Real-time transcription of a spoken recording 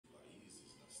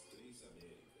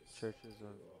churches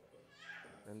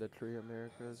in the three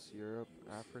Americas, Europe,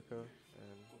 Africa,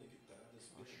 and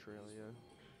Australia,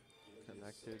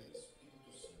 connected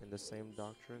in the same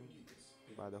doctrine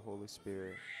by the Holy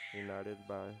Spirit, united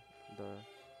by the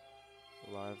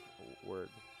live word.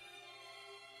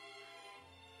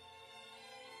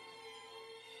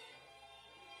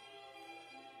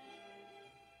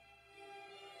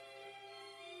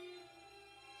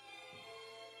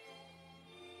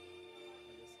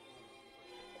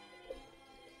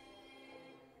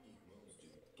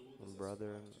 And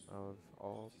brethren of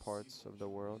all parts of the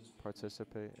world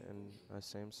participate in the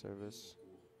same service,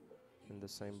 in the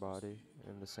same body,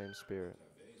 in the same spirit,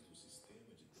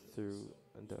 through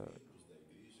the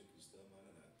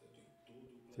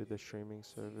through the streaming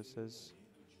services.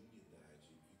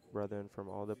 Brethren from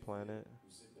all the planet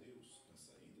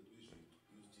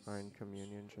are in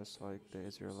communion, just like the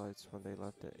Israelites when they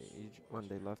left when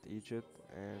they left Egypt,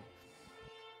 and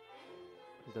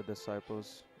the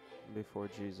disciples before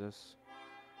Jesus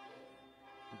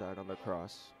died on the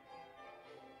cross.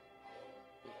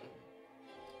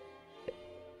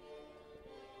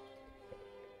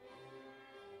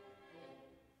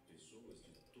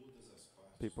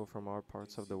 People from all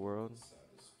parts of the world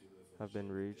have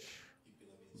been reached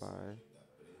by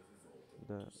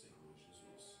the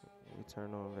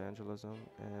eternal evangelism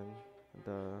and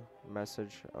the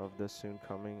message of the soon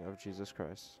coming of Jesus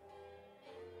Christ.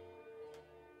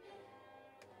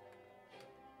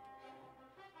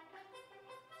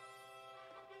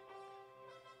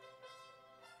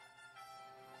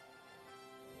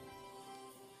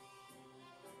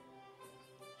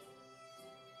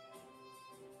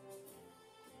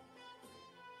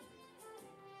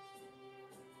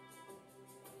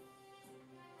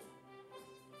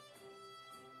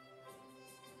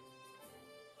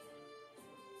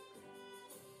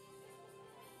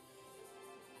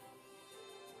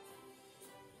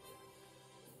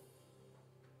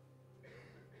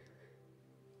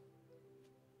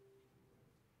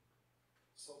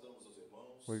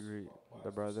 We greet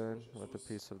the brethren with the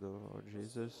peace of the Lord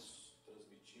Jesus.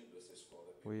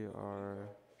 We are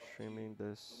streaming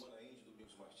this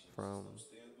from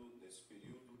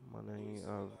Manaim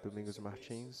of Domingos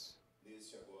Martins.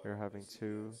 We're having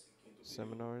two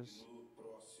seminars,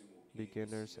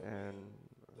 beginners and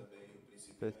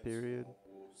fifth period,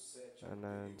 and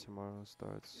then tomorrow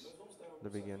starts the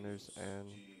beginners and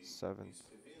seventh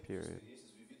period.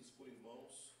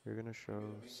 We're going to show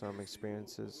some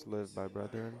experiences lived by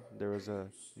brethren. There was a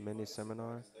mini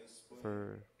seminar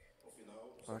for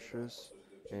ushers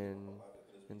in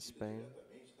Spain,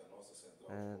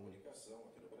 and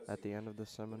at the end of the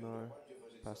seminar,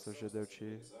 Pastor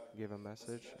Jadeuchi gave a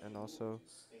message and also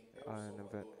an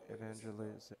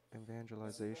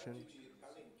evangelization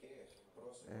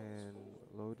in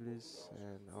Lodlis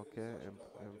and Alque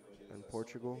in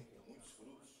Portugal.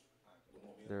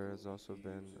 There has also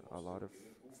been a lot of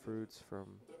fruits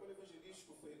from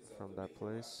that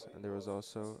place, and there was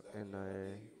also in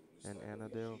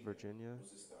Annandale, Virginia,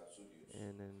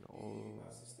 in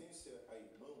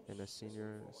a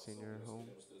senior home,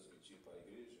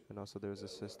 and also there was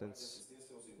assistance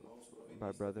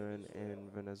by brethren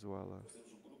in Venezuela.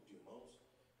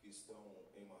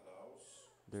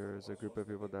 There's a group of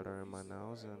people that are in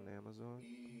Manaus and Amazon,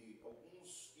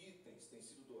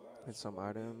 and some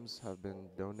items have been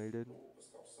donated: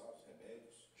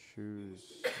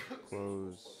 shoes,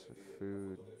 clothes,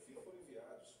 food.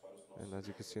 And as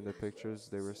you can see in the pictures,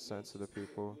 they were sent to the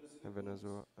people in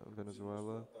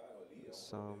Venezuela.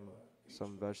 Some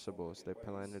some vegetables, they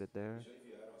planted it there,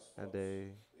 and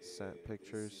they sent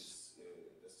pictures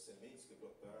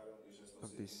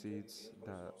of these seeds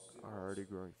that are already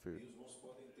growing food.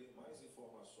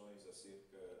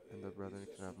 And the brethren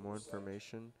can have more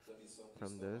information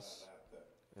from this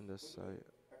in this site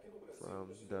from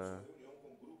the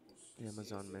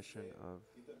Amazon mission of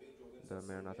the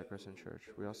Maranatha Christian Church.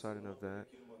 We also had an event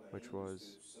which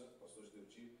was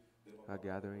a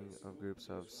gathering of groups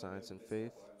of science and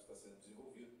faith.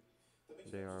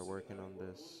 They are working on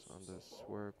this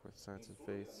work with science and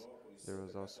faith. There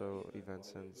was also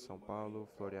events in São Paulo,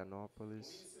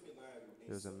 Florianópolis.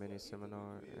 There was a mini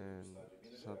seminar in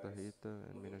Santa Rita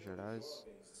in Minas Gerais.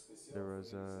 There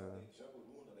was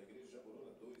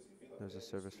a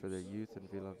service for the youth in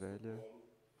Vila Velha.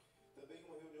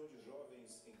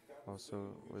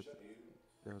 Also with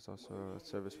There was also a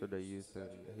service for the youth in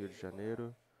Rio de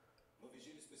Janeiro.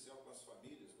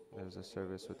 There was a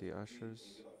service with the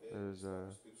ushers. There was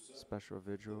a special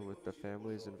vigil with the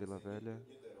families in Vila Velha.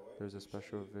 There was a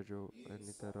special vigil in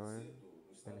Niterói,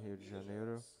 in Rio de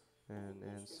Janeiro, and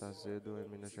in Sazedo in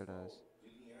Minas Gerais.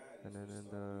 And then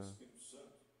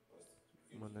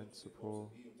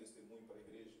municipal,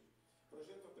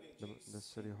 the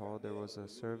city hall. There was a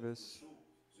service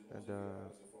and the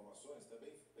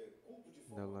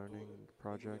learning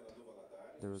project.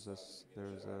 There was a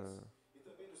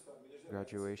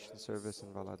graduation service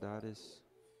in Valadares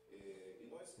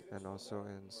and also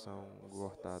in São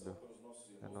Gortado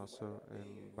and also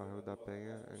in Barrio da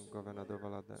Penha and Governador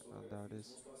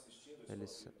Valadares.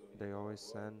 They always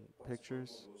send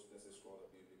pictures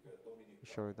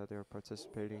showing that they are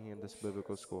participating in this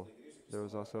biblical school. There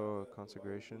was also a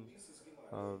consecration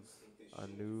of a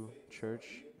new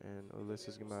church in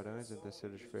Ulisses Guimarães in the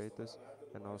city of Freitas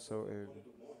and also in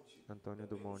Antônio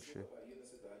do Monte.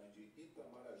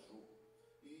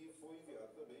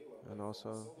 And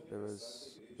also there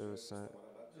was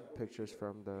pictures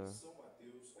from the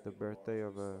birthday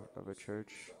of a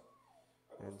church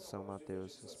in São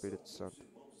Mateus, Espírito Santo.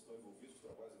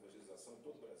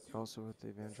 Also with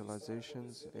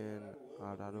evangelizations in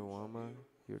Araruama,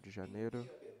 Rio de Janeiro,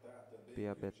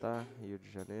 Piabetá, Rio de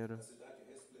Janeiro,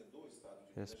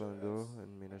 Resplendor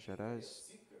in Minas Gerais,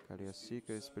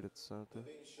 Cariacica, Espírito Santo,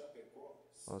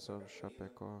 also in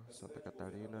Chapecó, Santa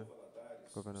Catarina,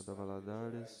 Governador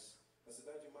Valadares,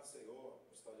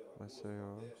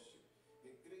 Maceió,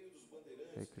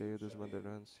 Recreio dos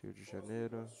Bandeirantes, Rio de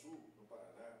Janeiro,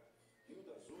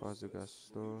 Foz do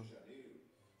Iguaçu,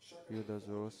 Rio das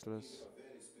Ostras,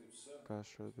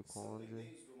 Castro do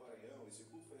Conde,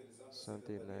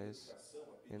 Santa Inês.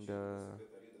 In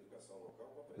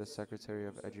the Secretary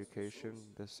of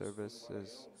Education, the service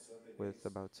is with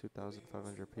about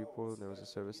 2,500 people. There was a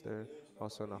service there.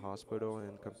 Also in a hospital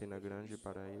in Campina Grande,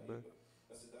 Paraíba.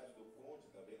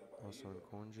 Also in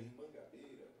Conde,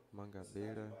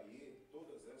 Mangabeira.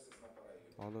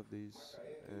 All of these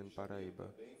in Paraíba.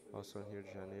 Also in Rio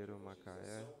de Janeiro,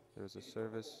 Macaé. There was a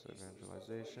service,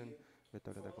 evangelization,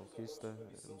 Vitória da Conquista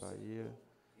in Bahia,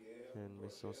 in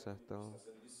Missão Sertão,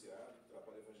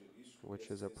 which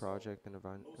is a project, an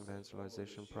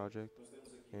evangelization project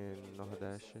in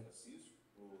Nordeste,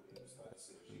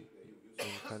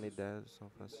 in Canidé, São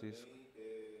Francisco,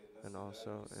 and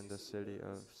also in the city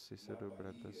of Cícero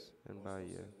Bretas in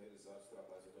Bahia.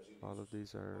 All of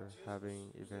these are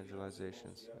having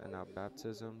evangelizations and now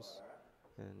baptisms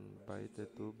in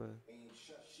Baitetuba,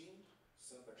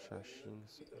 Xaxim,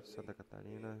 Santa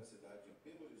Catarina,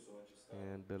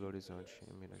 and Belo Horizonte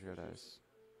in Minas Gerais.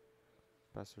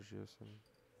 Pastor Gilson.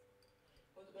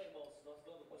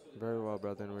 Very well,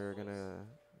 brethren. We are gonna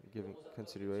give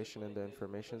consideration and the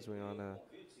informations. We wanna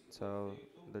tell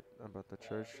about the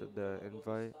church, the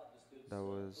invite that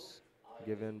was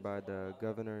given by the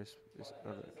governor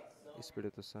of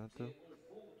Espírito Santo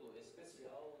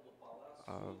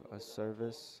of a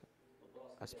service,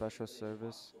 a special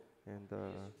service in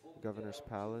the governor's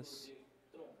palace,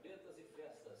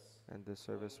 and the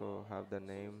service will have the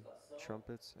name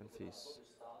Trumpets and Feasts.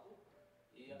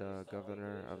 The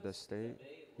governor of the state,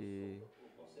 he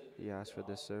asked for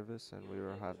this service, and we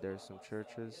will have there some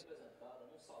churches,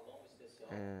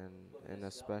 and in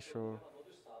a special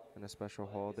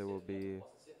hall there will be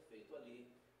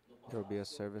a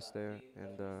service there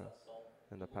in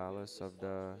the palace of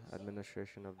the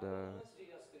administration of the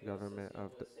government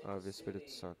of Espírito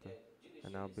Santo.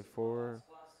 And now before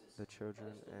the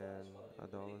children and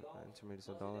intermediate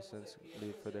adolescents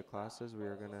leave for their classes, we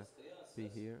are gonna be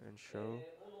here and show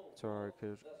to our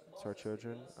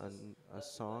children a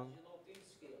song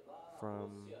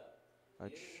from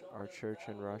our church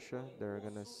in Russia. They're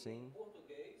gonna sing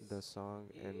the song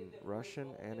in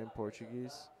Russian and in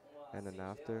Portuguese, and then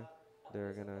after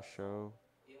they're gonna show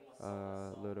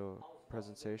a little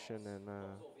presentation and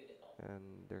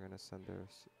they're gonna send their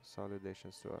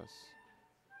salutations to us.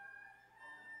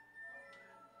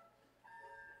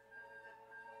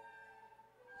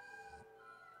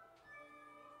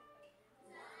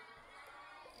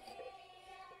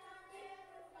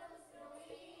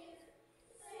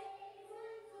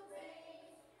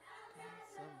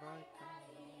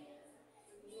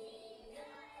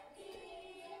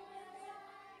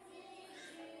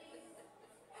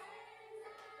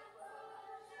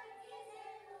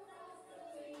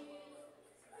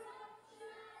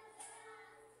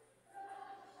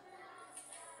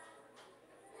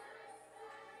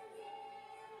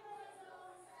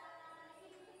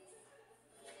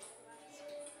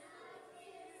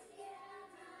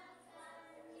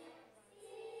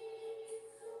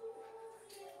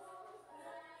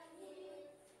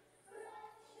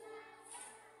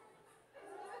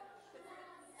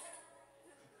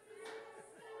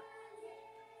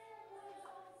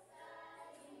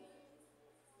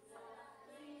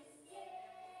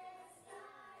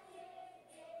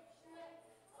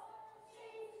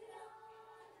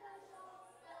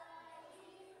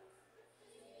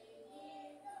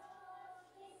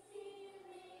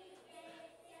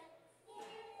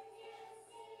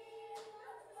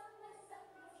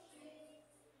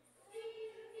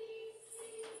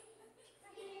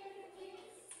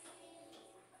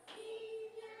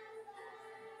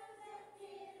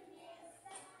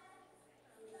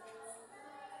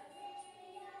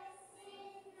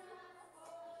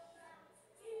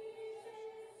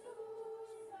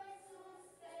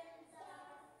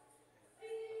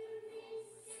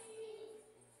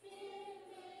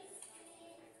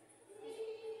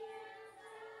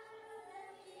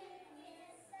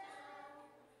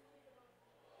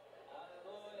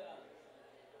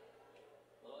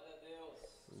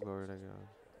 Glory to God.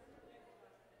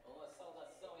 Uma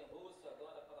saudação em russo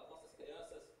agora para as nossas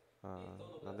crianças em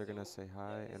todo o Now they're gonna Brasil. say E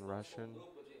hi aqui in está o seu Russian.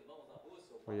 grupo de irmãos na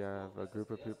Rússia. O We pastor have a dessas group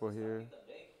of crianças people está aqui here.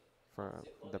 também, From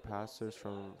the participando do nosso pastors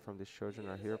seminário. from these E children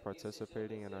are eles here aqui desejaram o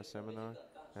participating in our desejo também de seminar,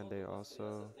 cantar and junto they com as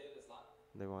crianças also deles lá.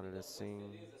 they wanted to Ficamos muito sing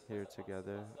felizes com here essa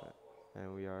together, participação.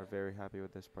 and we are very happy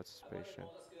with this Agora, participation.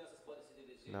 irmãos, as crianças podem se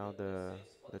dirigir, Now adolescentes the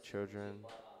podem se dirigir children, para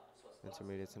suas classes.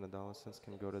 intermediates and adolescents As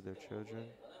can go to crianças their tem um louvor children.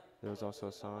 ainda, né? There was Nós also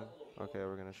a vamos cantar song. mais um louvor Okay,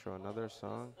 we're gonna show agora another para as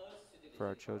crianças song antes de se for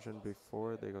our dirigirem para as children classes.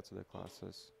 before they go to their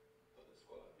classes. Em toda a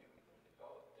escola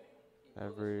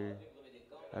Every bíblica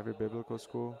dominical, nós every vamos biblical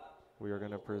school, apresentar we um are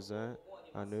gonna louvor present novo com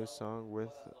a new animação song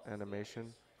with para as nossas animation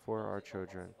crianças. for Vamos our então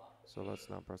children. participar. So let's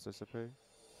now participate.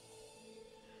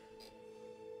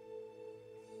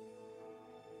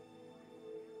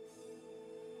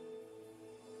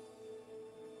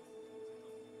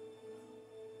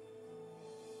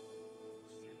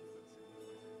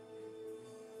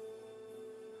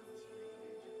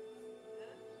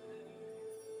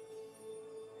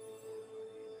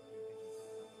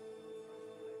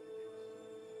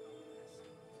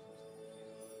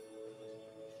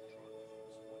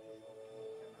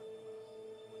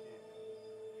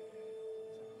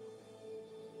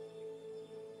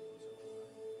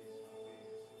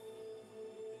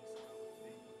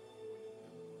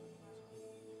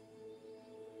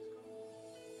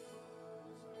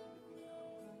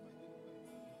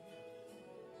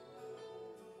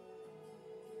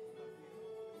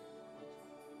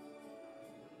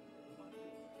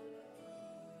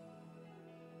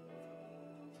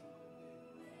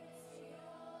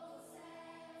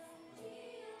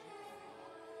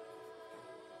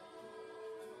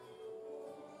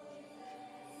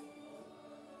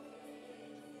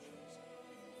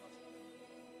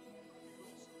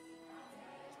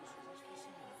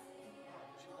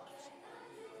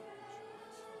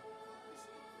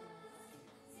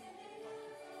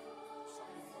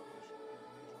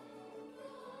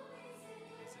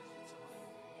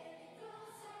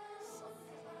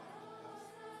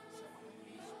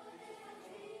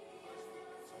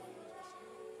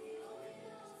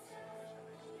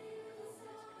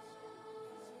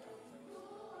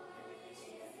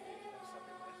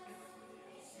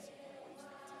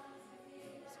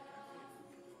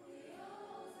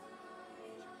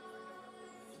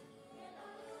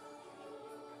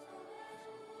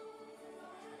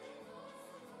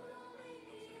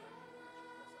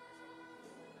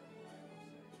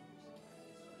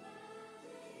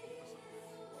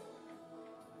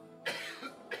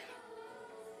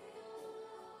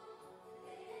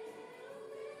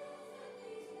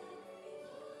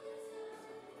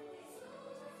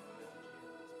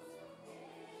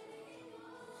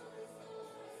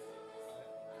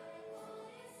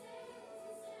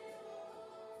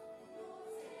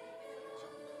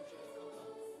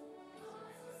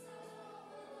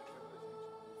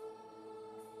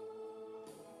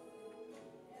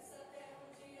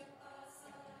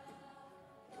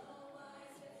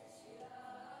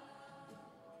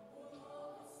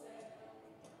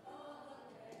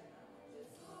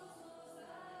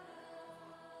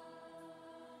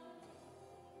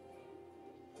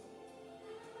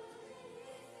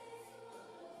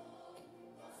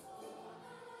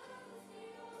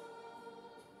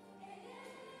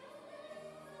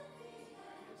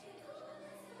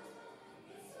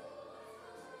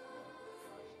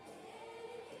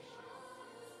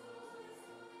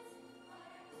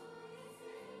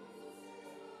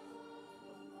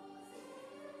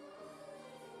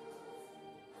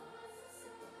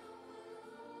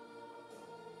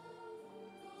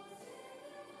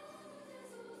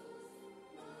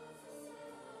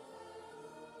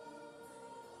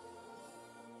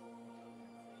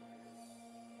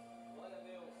 Glória a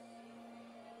Deus.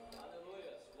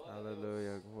 Aleluia. Glória a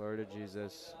Hallelujah. Deus. Glory to Todos estão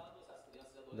Jesus. liberados. As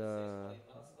crianças e adolescentes The podem ir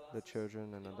para as the classes.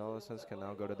 children E and nós iremos adolescents can agora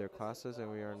now go então to their classes, and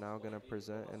apresentar we o are nosso now going to tema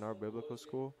bíblico. O present in our assunto biblical hoje,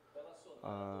 school relacionado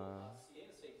uh, à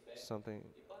ciência e fé. something.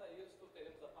 E para isso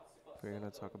teremos a We're participação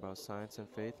going to então talk about dos nossos science and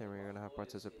faith, irmãos and e we're going to have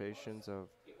pastores e participations irmãs of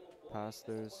que compõem essa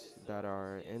pastors that comissão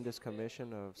are in Ciência e this Fé.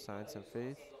 commission of E para science and isso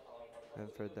faith, passamos a palavra para o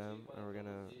and pastor for Idochi them, and para we're going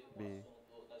to introduzir o be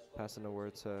assunto da escola passing the bíblica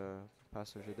word dominical. to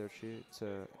Pastor Jidochi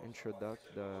to introduce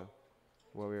the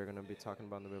what we are going to be talking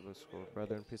about in the biblical school.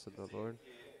 Brother and peace of the Lord.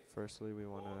 Firstly, we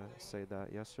want to say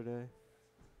that yesterday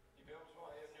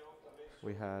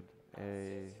we had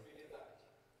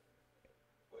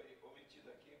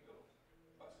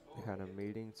a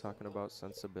meeting talking about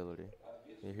sensibility.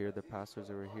 You hear the pastors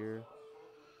that were here,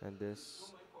 and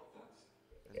this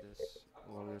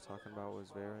what we were talking about was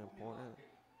very important,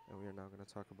 and we are now going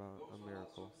to talk about a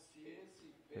miracle.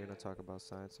 We're going to talk about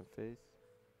science and faith.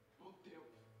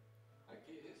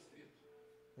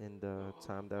 in the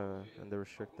time that in the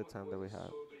restricted time that we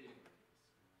have. vida,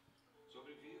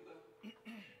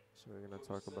 So we're gonna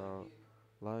sobre talk about sangue,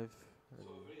 life and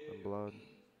sobre blood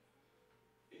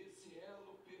esse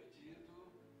elo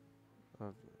perdido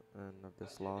of and of da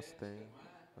this lost genética, thing não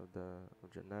é? of the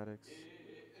of genetics.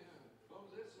 Vamos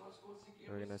ver se nós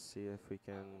We're conseguimos gonna see if we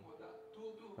can acomodar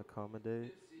tudo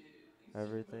accommodate nesse em cinco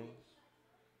everything minutos.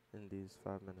 in these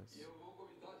 5 E minutes. eu vou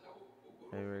convidar já o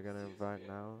And grupo we're de gonna ciência e invite fé,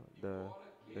 now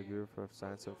embora the que group of nós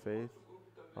Science and temos um Faith, outro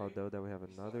grupo também although that we have que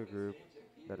está another group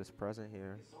presente that aqui, is present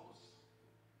here que são os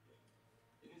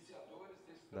iniciadores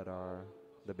desse that trabalho. are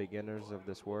Nós the temos o beginners of Vitório,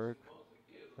 this outros work, irmãos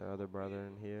aqui, the o other Pedro,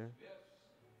 brethren here diversos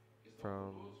que estão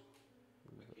from conosco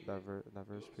aqui, e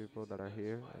diverse outros people that are visitantes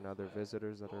here and mais, other mais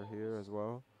visitors that are here novos. as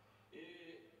well.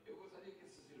 E eu gostaria que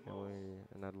esses And irmãos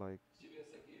I'd like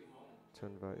estivessem aqui, irmão to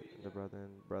invite the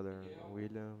William, brother Miguel,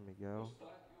 William, Miguel,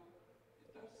 Eustáquio e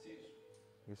Tarcísio.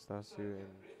 Vamos estar Eustacio, aqui à and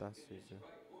frente que a gente Tassiju.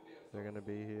 vai conversar They're um gonna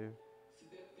be pouco, here, se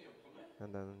der tempo, né?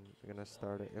 and then we're gonna Senão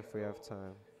start it tem if we cada have um,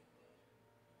 time.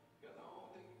 cada um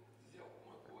tem que dizer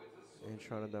alguma coisa Each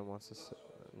sobre one of them os assuntos.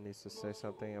 needs to O say nosso,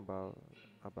 something about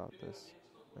this.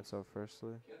 primeiramente, nós And vamos, so,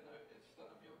 firstly, que está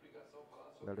na minha obrigação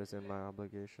falar that sobre is in fé. my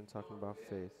obligation Então talking a about fé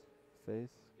faith.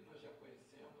 Faith que nós já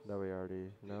conhecemos, that we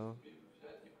already o texto know, bíblico já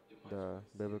é de mais the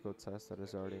biblical conhecido test that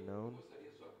is already aqui. Eu known.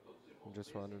 gostaria só que todos os irmãos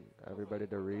Just lessem, wanted só para everybody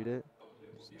to read recordar. it, Vamos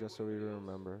ler just comigo, so we Hebreus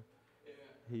remember.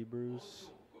 é, Hebrews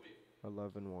 11:1, comigo.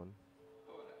 11:1.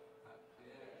 Ora, a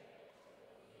fé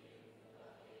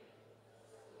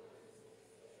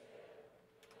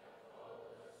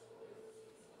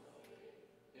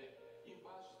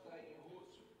embaixo está em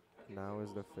russo. Aqueles Now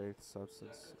is irmãos the estão faith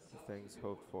já substance of cansados de things ler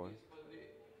hoped for, português para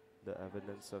ler the em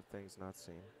evidence russo. of things not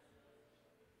seen.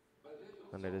 Mas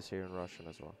vejam And it só, is here in Russian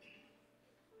as well.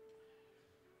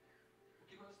 o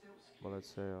que nós temos que But let's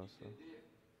say also, entender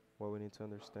what we need to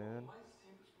da forma understand mais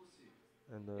simples possível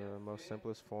in é the a most fé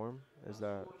simplest form na is sua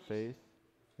that origem. faith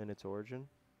in its origin.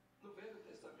 No Velho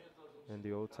Testamento nós vamos In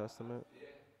the Old encontrar a Testament,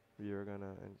 fé you're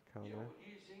gonna e a encounter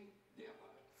origem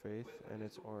dela. faith Foi and através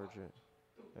its do origin. pacto.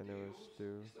 Então And it was Deus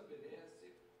through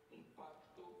estabelece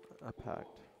pacto a com o pact.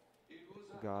 homem. Ele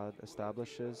usa a God figura de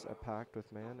establishes a Abraão. pact with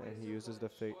Nós man, and he conhecemos uses a the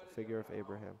história de figure of Abraão,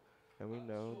 Abraham. And we a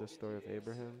know sua the story of obediência,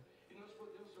 Abraham e nós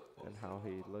podemos and how observar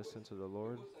he uma listened coisa. to the Eu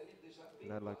Lord. gostaria de deixar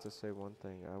And bem I'd like claro. to say one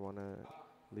thing. I want to A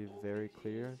leave very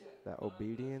clear obediência that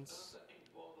obedience anda em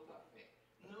volta da fé.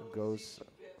 Não goes existe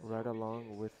fé sem right along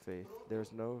obediência. with faith. Pronto.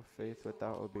 There's no faith Esse é o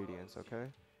without nosso maior obedience, princípio.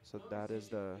 okay? So Não that is existe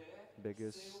the fé sem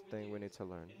biggest thing we need obediência. to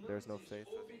learn. E não There's no existe faith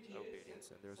with obediência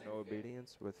obedience, and there's sem no fé.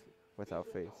 obedience without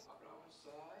Veja faith. então, Abraão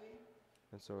sai,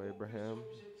 And so cumpre o seu Abraham,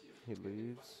 objetivo. he O que ele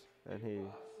faz? leaves and Ele he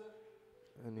passa,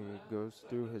 goes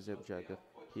through largando his sua terra, objective.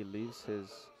 pode He leaves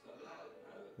his. está lá,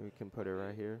 We can para put it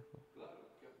right ver. here. Claro,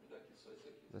 quero me dar aqui só isso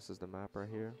aqui. This is the map right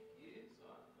here. Aqui, só,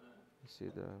 né? You see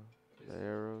the Preciso.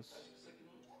 arrows. Acho que isso aqui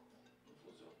não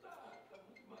funciona. Tá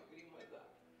muito magrinho, mas dá.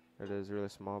 It is really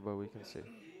small, but we can Começa see.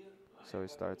 aqui, lá So em he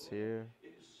starts Babilônia, here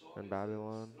ele sobe in esses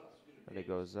Babylon, traços and he vermelhos,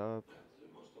 goes up. né? Os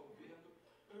irmãos estão vendo.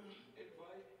 Ele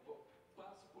vai,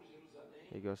 passa por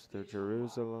Jerusalém, He goes through deixa um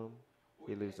marco, Jerusalem. ou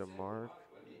He ele leaves a recebe um mark.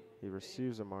 marco ali He em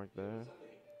receives a mark there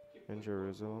Jerusalém, que foi in quando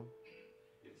Jerusalem,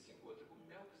 ele se encontra com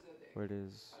Melquisedeque. where it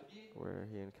is Ali, where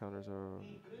he encounters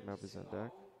grande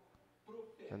Melchizedek. sinal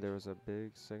And there profético, was a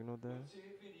big signal there, onde se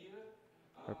referia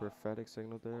a prophetic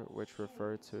signal there, ao which sumo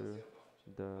referred to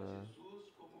sacerdote, the a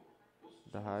Jesus como o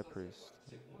the sumo high priest. sacerdote,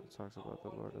 segundo It talks a about the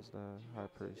Lord ordem as the de high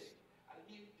priest. Melquisedeque.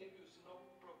 Ali ele teve o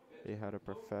sinal He profético had a do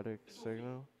prophetic e do vinho.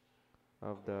 signal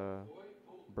of Abraão the foi,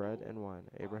 bread voltou and wine.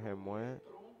 para Abraham o went,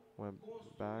 Hebron, went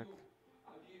back, construiu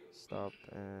ali stopped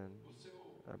in o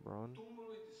seu Hebron,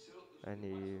 túmulo e de dos and demais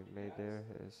he made there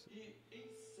familiares his. e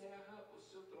encerra o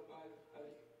seu trabalho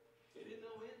ali. Ele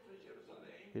não entra em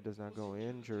Jerusalém He does no not go sentido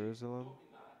in de Jerusalem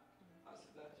dominar a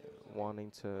cidade de Jerusalém.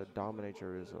 wanting Mas to o que foi dominate importante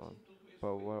Jerusalem. em tudo isso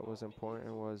But foi what a was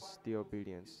important obediência, o was the pacto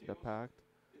obedience, de the Deus. pact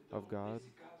Então, of God,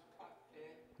 nesse caso, a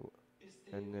fé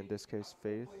and in esteve this case,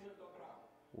 faith, acompanhando Abraão.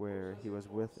 Vamos where he fazer was uma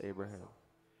with observação. Abraham.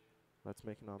 Let's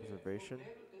make an No observation.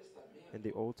 Velho In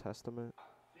the Testamento, Old Testament, a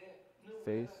fé não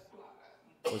faith era clara.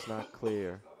 was not Não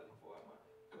clear. estava de forma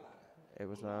clara. It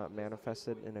was No Novo not Testamento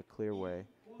manifested foi in a clear way.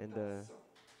 In the imputação.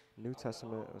 New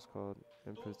Testament, it Abraão, was called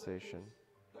todos imputation. aqueles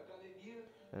da galeria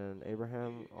And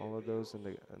Abraham, de all of those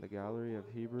Hebreus, in the gallery of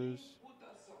Hebrews,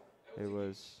 imputação. É o it seguinte,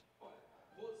 was olha,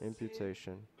 você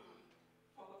imputation.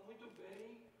 fala muito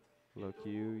bem, Look, então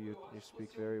you eu acho que speak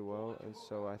você é very um bom well, and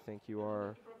so I advogado. think you Eu não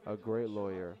are estou aqui a para great chamar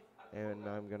lawyer, de and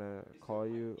I'm advogado. gonna Isso é call uma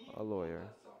you a lawyer.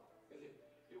 imputação. Quer dizer,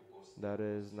 eu That considero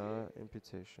is você not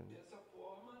imputation. dessa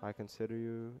forma I consider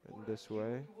you in por this aquilo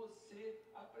way que você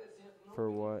apresenta. não for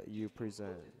pelo what you título que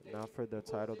present, você not tem. for the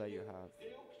title that you Você, have.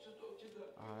 eu que estou te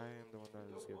dando. I am the one that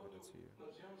is Então, giving it quando to you.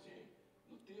 nós vemos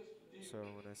no texto de So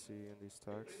when I see in these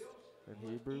texts, Hebreus, in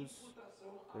uma Hebrews,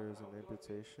 imputação a there is an Abraão pela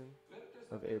fé. imputation O Velho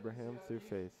of Testamento Abraham dizia through ali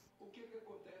faith. o que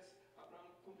acontece.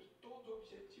 Abraão cumpre todo o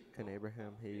objetivo. In Então, a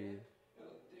Abraham, fé,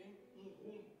 ela tem um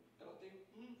rumo, ela tem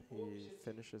um he objetivo.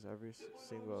 finishes every Depois nós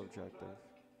single vamos objective. encontrar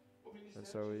o And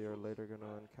ministério de so we are Jesus. later going to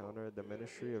Né? Então, encounter the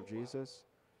ministry primeiro of o Pai, Jesus,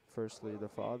 firstly agora o the Filho,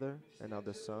 Father, o and now ministério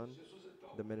the de Jesus. Son, Jesus,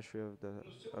 the então, ministry of the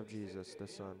no seu of ministério Jesus, the terreno,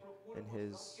 Son, procura in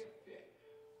mostrar o que his é fé.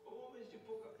 Homens de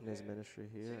pouca in his fé, ministry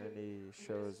se here, and he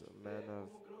shows tivesse fé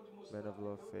como grão de men of mostarda.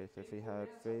 low Então, faith. If ele he had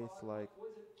começa a faith falar de uma like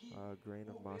coisa que a grain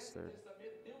of o Velho mustard.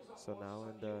 Testamento, nem os So apóstolos now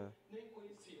in sabiam, the nem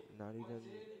conheciam. not Mas even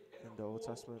ele era in the o Old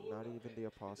Testament, autor not da even fé. the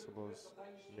Então, ele começa apostles a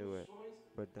dar knew it. instruções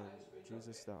But a then respeito da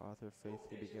Jesus, fé. the author of faith,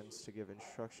 he Porque begins Jesus, to give a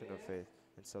instruction of fé faith.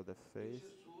 And so the de faith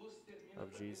Jesus termina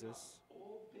of também na Jesus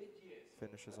obediência.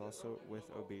 finishes Atenção, also terminou with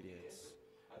com a obediência. obedience.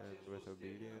 A de And with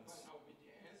Jesus vai obedience, na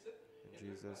obediência, in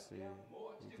então ele vai Jesus, até a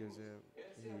morte he de gives cruz. him,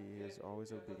 Essa é a he is fé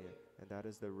always obedient. verdadeira. And that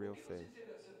is the O real que nos faith.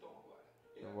 interessa então agora?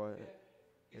 É And a what fé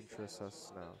está interests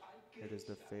us relacionada now? à It is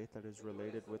the igreja. faith that is Então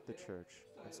related essa with the fé church.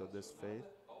 está And so this faith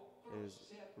relacionada ao is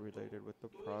projeto related with the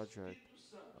do project Espírito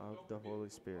Santo. of Então, the primeiro Holy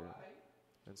para o Spirit. Pai,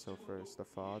 And so segundo first the o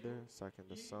Filho Father, second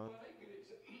the e Son, para a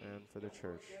igreja. and for É the um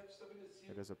church. projeto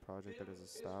It estabelecido is a project that pelo is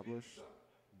Espírito established Santo.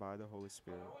 by the Holy Para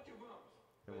Spirit. onde vamos?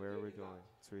 And Para a where are we going?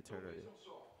 eternidade. To Então eternity. vejam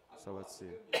só, a So let's nossa see.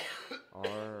 caminhada, nossa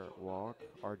Our jornada walk, é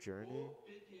de our journey,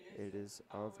 it obediência is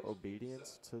ao of Espírito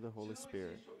obedience Santo. to the Se Holy não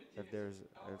Spirit. existe obediência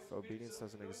ao If Espírito obedience Santo,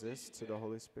 doesn't não existe exist to the fé.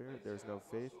 Holy Para Spirit, there's no encerrar o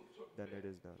faith, assunto sobre then it fé.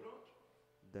 is done. Pronto?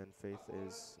 Then faith Agora,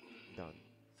 is done.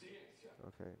 ciência.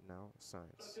 Okay, now Nós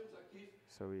science. temos aqui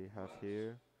So we have vários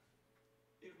here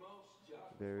irmãos,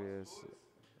 diáconos, various pastores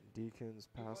deacons,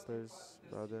 que fazem pastors, parte desse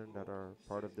brethren that grupo are de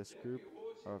part of ciência, this que é group que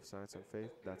hoje of science and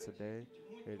faith. é That grande today e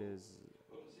de it muito, is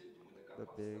vamos dizer, de muita the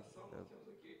big, capacitação. Nós temos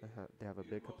aqui they have a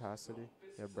big irmãos que capacity. são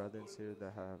They have brethren pesquisadores here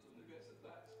das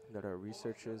universidades, that are pós-graduados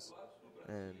researchers no Brasil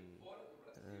and e fora do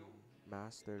and Brasil.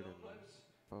 mastered Então,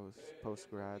 and nós post temos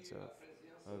grads aqui a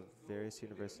presença of do, various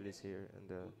universities primeiramente, here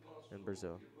do in nosso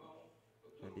Brazil irmão,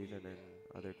 Dr. and even in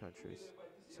William. other O William countries. vai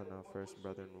dizer So now alguma coisa first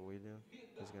brother sobre William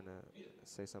vida, is gonna vida.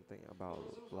 say something Então, about nós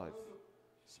estamos life. falando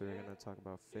So we're gonna fé talk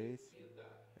about e faith vida.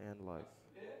 and A life.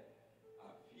 fé,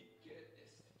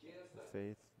 que é esta,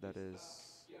 Faith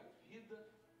que é a vida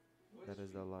no that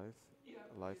is the Espírito e a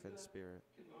life in vida spirit,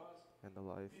 que nós and the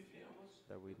life vivemos,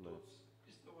 that we que live, todos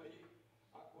estão aí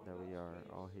that we acordados para are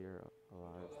all isso. here A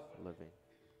alive, palavra living.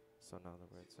 So now the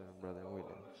se word to passar brother da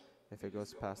William. hora, If me it goes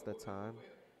diz que eu past estou the correndo no time,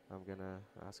 banheiro. I'm gonna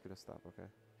ask you to stop. Okay.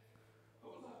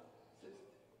 Vamos lá. Vocês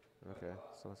vai Okay.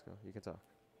 falar. So let's go. You can talk.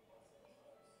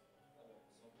 Tá bom,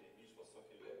 se não permite, pastor,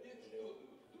 que eu Permite leio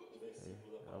tudo. o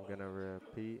versículo da I'm palavra gonna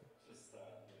repeat que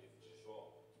está no livro de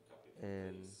Jó, no capítulo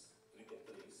in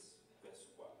 33,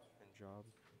 verso 4. Job.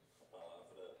 A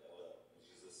palavra, ela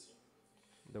diz assim,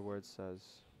 The word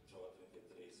says Jó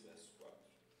 33, verso 4.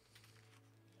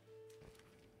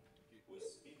 O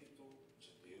Espírito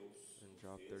de Deus in me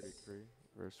Job fez 33,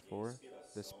 verse e a 4,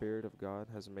 the inspiração Spirit of God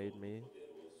do has made me,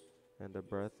 Todo-Poderoso and me the deu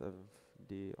breath of vida.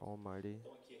 the Almighty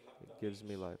Então aqui gives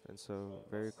me rapidamente, life. And so, Jó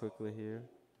very passava quickly here,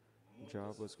 por Job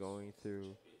muitas was going aflições. Ele through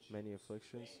tinha perdido many os seus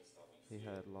afflictions. bens, estava He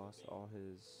had enfermo lost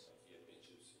também, havia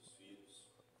perdido seus filhos.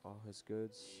 all his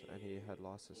goods, and he E had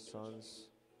lost his grande sons.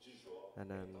 amigo de Jó And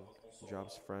then tentava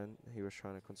Job's consolá-lo, friend, he was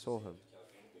trying to console him, dizendo que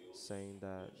havia Deus saying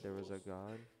that there was a grandioso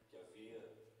God, que havia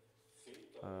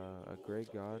feito a ele a tudo great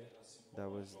da God terra, assim that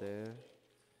como a was Jó there, também.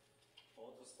 Com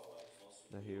outras palavras, nosso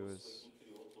that he Deus foi was, quem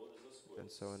criou todas as and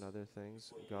so in coisas. other E things,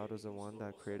 foi God ele was que the nos one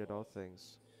that tornou created all salvos.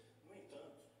 things. No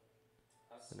entanto,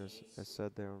 a And it ciência,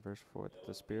 said there in verse 4 that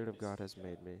the ela Spirit tenta of God has explicar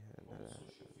made me, and como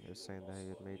surgiu it was vida no saying that he nosso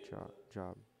had made planeta,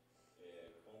 Job.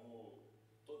 como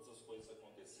todas as coisas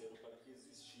aconteceram para que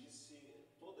existisse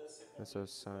toda essa And so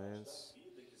complexidade da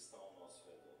vida que está ao nosso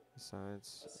redor.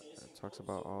 science A ciência, em talks todo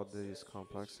o about seu all these processo de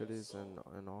complexities investigação,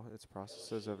 and all its ela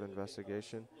processes chega of a determinadas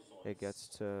investigation. It gets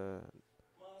conclusões. to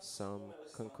Mas, some como ela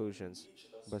está no conclusions, limite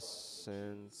das but quatro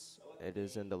sentidos, since ela it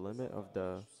is in tem the limit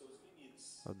exatamente os seus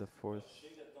limites. of the Ela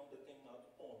chega até um determinado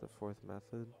ponto. fourth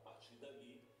method, A partir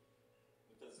dali,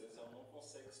 muitas vezes ela não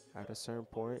consegue at explicar. a certain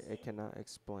Por point, it exemplo, cannot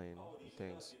explain a origem da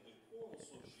things. vida e como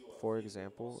surgiu a For vida no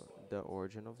example, nosso the planeta.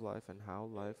 origin of life and how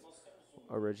life Nós temos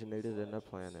originated in slide, a não sei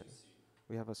planet. se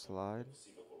We have a é slide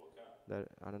possível colocar. that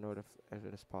I don't know if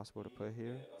it is possible to put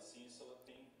here. A ciência ela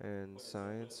tem, In por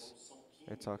exemplo, a science, evolução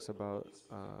it química talks para about poder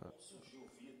explicar como surgiu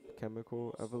vida no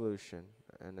chemical nosso planeta. evolution,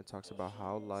 and it talks Nós about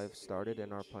how chamamos life essa started teoria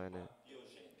in our de planet.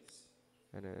 abiogênese.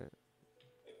 And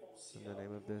É como se and the há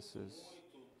name of this muito, is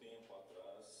muito tempo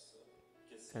atrás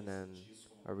And then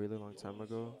a really long time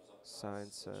ago,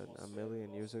 science said a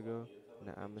million years ago, in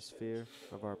the atmosphere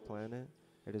of our planet,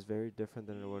 it is very different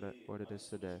than what it is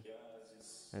today.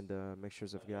 And the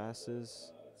mixtures of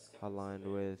gases aligned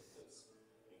with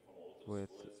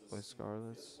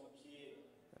scarlets,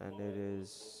 and it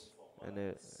is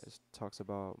and talks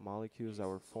about molecules that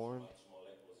were formed,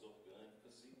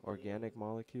 organic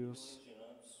molecules,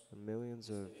 millions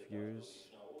of years,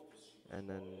 and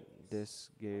then this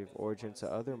gave origin to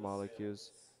other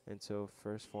molecules until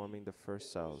first forming the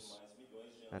first cells.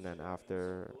 And then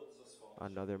after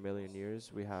another million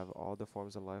years, we have all the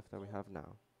forms of life that we have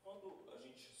now.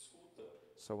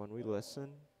 So when we listen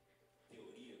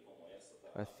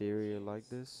a theory like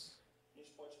this,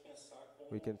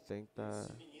 we can think that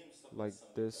like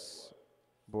this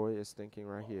boy is thinking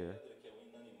right here,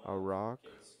 a rock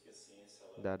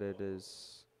that it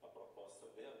is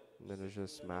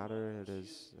just matter,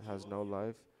 has no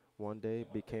life, one day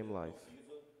became life.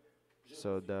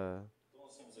 So the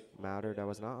matter that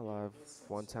was not alive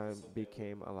one time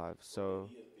became alive. So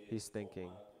he's thinking,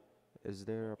 is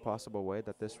there a possible way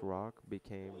that this rock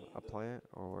became a plant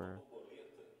or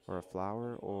a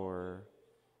flower or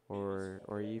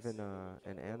even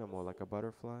an animal like a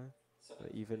butterfly,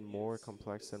 even more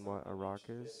complex than what a rock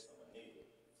is?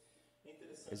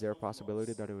 Is there a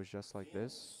possibility that it was just like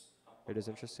this? It is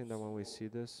interesting that when we see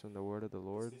this in the word of the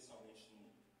Lord,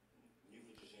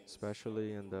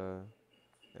 especially in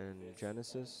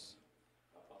Genesis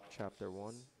chapter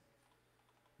 1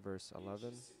 verse E 11,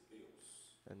 disse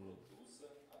Deus: and produza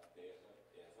a terra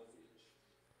erva verde.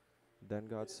 then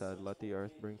God said, let the Interessante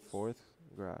earth porque bring isso, forth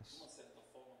de uma grass. certa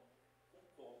forma,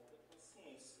 concorda com a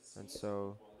ciência. A And ciência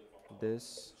so concorda com a palavra no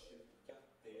this sentido de que a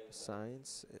terra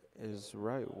science is erva,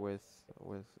 right with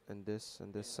in this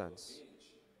erva sense, verde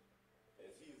é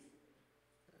vivo.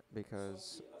 Só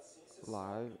because que a ciência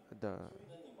live sabe the que o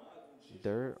inanimado um dia já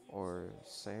dirt ouviu, só que or a nossa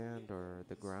sand or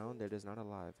the ground, metanoia it is not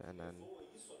alive. levou a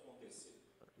isso acontecer.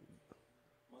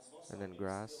 Mas nós And then sabemos pela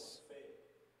grass fé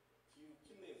que o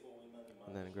que levou o and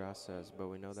inanimado a then grass gerar says, vida but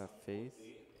we know está that no faith,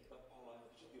 poder da palavra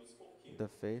de Deus. Por quê? the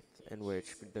faith E in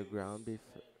which disse the ground Deus.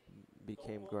 Então,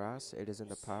 became quando grass, it is in o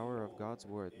the power of Senhor, God's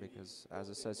word, ele because as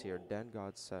it says here, ordenou, then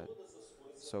God said. todas as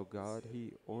coisas So God, aconteceram,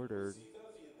 He ordered inclusive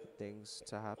a vida. things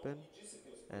to Então, happen, e disse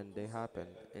Deus, and they produza a happen,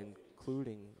 terra erva verde.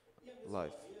 including E a mesma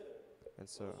life. maneira, And com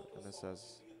as so, and outras it formas de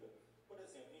says, vida. Por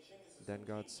exemplo, em Gênesis then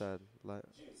God 1:20, said, let,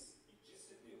 diz, e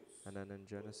disse Deus, and then in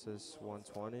Genesis produzam as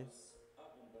 1:20, águas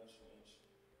abundantemente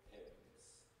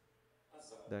regras.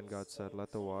 As then God águas said,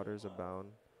 let the são o waters animado,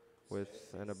 abound os with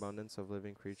an répteis abundance of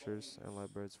living são creatures, and vivos.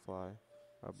 let birds fly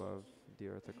Só above que the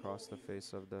earth o não across the vivo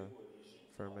face of the deu origem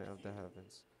firmament ao of the vivo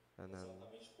heavens. And then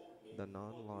exatamente por the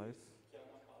meio do poder non-life que há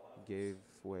na palavra do gave Senhor.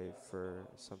 E way essa for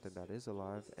palavra nos something diz que that is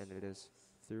alive, todas as and it is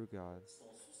coisas through God.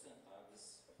 estão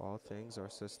sustentadas All pela things are palavra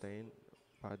do sustained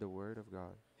Senhor. by the word of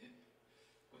God,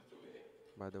 Muito bem,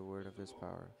 by the word of muito his bom.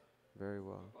 power. Very A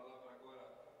well. palavra agora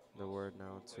ao The nosso word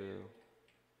now companheiro, to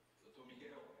Dr.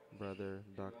 Miguel. brother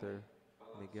Ele vai Dr.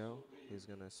 falar Miguel. sobre He's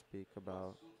going to speak um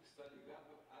about assunto que está ligado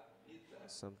à vida,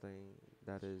 something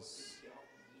that is potencial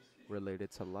que existe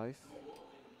related to life, no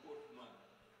homem, no corpo humano.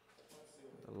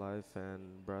 life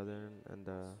and brethren O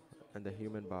assunto que and the temos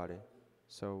human body. abordado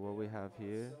So what é we a have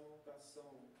here, comparação da ação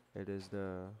it is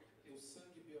the do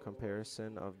sangue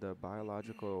comparison biológico of the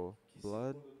biological que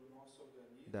blood circula no nosso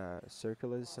organismo that com a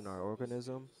circulates in our ação do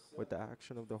organism Espírito with the Santo,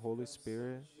 action of the Holy tipificando o sangue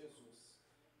Spirit, de Jesus.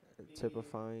 E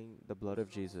typifying the blood hoje of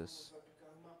nós Jesus. vamos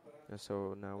aplicar uma And prática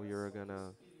so now da we are ação do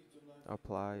gonna Espírito na vida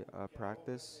apply do a que a obra é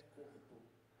practice. corpo.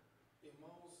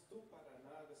 Irmãos do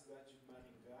Paraná, da cidade de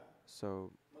Maringá,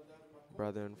 So mandaram uma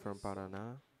brethren from contribuição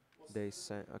Paraná, they mostrando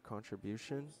sent a que o corpo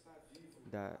contribution está vivo,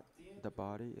 that the atento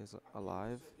body is àquilo que o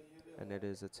alive Senhor tem and it revelado.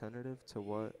 is attentive to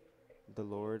what E the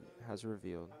Lord colocando has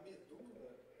revealed. a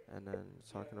medula, And then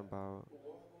que talking é about o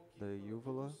órgão que the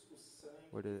uvula, produz o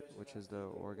sangue que vai which gerar is the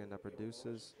vida organ that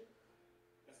biológica.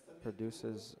 Esta medula,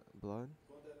 produces blood,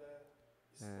 quando ela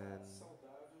está and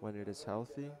saudável, when it ela is vai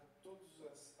healthy, liberar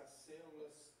todas as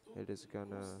células, it is tudo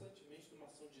gonna constantemente numa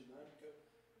ação dinâmica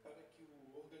para que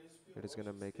o organismo it is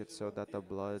gonna biológico make it esteja so that the mantendo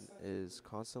blood essa vida. is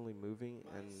constantly moving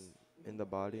and Mas in numa the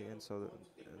body, mulher, quando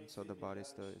tem uma and so the body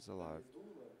still enfermidade is da alive.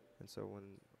 medula, And so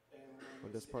é uma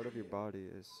when this part of your leucemia, body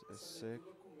is essa sick,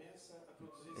 medula começa a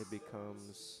produzir it células que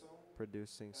becomes são,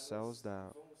 producing cells elas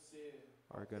that vão ser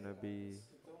are gonna be alteradas.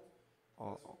 Então, elas vão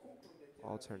al- comprometer a vida.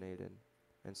 alternated,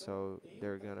 and Então, so em um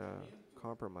they're gonna tratamento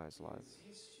compromise que life.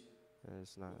 existe, And o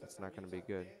it's not gonna tratamento, be a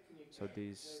good. técnica So já é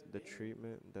the bem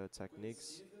treatment, the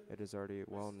techniques, conhecida, it is already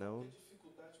well mas qual que é a known.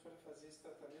 dificuldade para fazer esse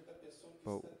tratamento da pessoa que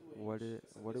But está doente?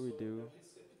 Essa what do we pessoa é o do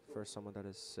for receptor. someone that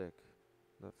is sick?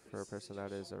 For a person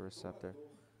that is a um receptor,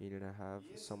 doador. you need to have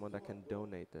E esse someone that can doador,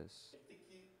 donate this. ele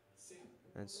tem que ser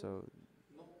And puro. so,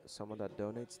 Não, someone ele that não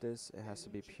donates pode this, it ter has to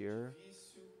nenhum be tipo de pure.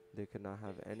 vício. They cannot Ele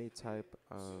have tem any que ter type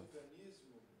o seu of,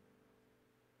 organismo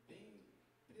bem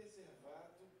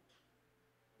preservado.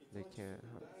 they Então a can't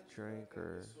have dificuldade para drink aquela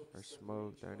pessoa que or está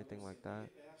smoked doente or para anything like that.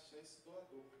 receber é achar esse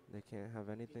doador. They can't have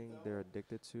anything they're Então,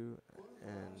 addicted to, quando acha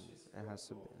and esse it has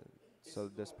to be, doador, so esse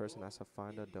this person doador has to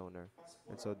find a ele donor. faz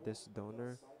And por so amor this a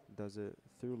donor doação. does it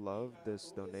through E love,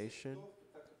 this o donation, receptor que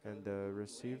está com aquela and the medula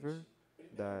receiver doente,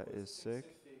 primeira that coisa is que tem que ser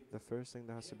sick, feita, the first thing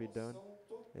that has to be done remoção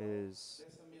total is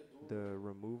dessa medula the que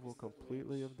removal está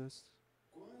completely doente.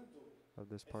 Quando of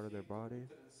this é part of their feito o body.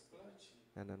 transplante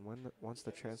And then e once que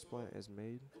the a pessoa transplant is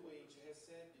made, doente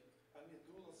recebe a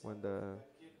medula when saudável the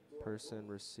daquele person doador,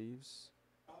 receives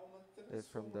há uma it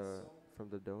transformação. from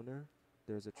the donor,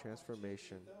 there's a A partir de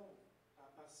transformation. então,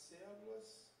 as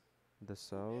células The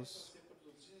começam a cells ser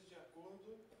produzidas de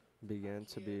acordo begin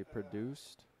to aqui be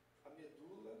produced, a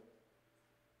medula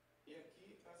e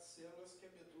aqui as células que a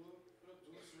medula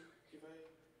produz, que vai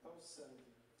ao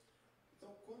sangue.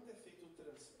 Então, quando é feito o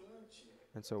transplante,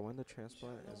 and so when the já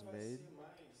transplant não is vai made, ser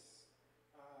mais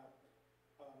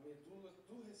a medula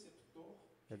do receptor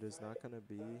que it is vai not going to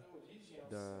be dar origem ao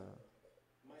the sangue,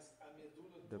 mas a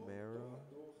medula the do marrow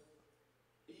doador.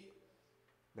 E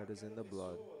that is in aquela the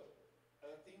blood, pessoa,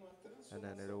 ela tem uma and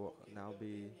then it transformação, will porque now é o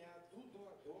be DNA do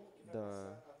doador que vai the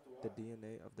passar a the atuar,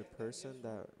 DNA of e the até person mesmo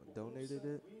that o grupo donated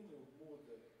it. sanguíneo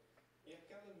muda. E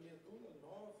aquela medula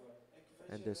nova é que vai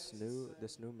And gerar esse this sangue.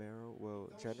 new marrow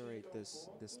will Então generate chega ao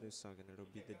this ponto new song, and it'll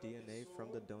em que be the aquela DNA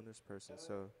from the pessoa donor's person. ela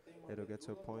So tem uma it'll get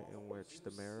to a medula point nova in which produzindo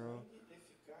the marrow sangue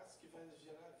eficaz que vai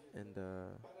gerar vida. and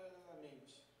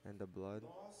Paralelamente, the blood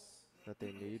nós, that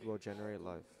they no need will generate pecado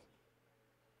life.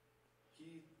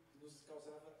 que nos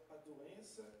causava a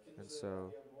doença, que And nos so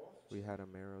levaria à morte, we had a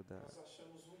marrow that nós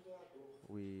achamos um doador,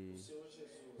 o we Senhor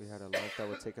we had Jesus. a life that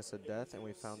would take us to Ele death, and enviou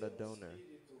we o found a seu donor,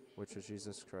 Espírito which was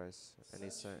Jesus puro, Christ, and He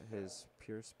sent santificado. His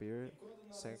pure E Spirit, quando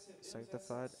nós recebemos essa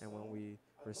sanctified. And when ação, we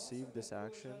a nossa receive this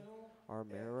medula já action, não our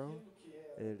é marrow, aquilo que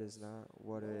it is éramos. not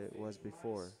what Não it was vejo mais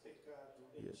before. pecado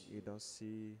em You ti. don't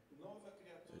see Nova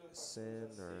criatura passamos a sin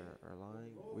ser, or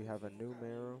lying. novo We e have a vivo new caminho.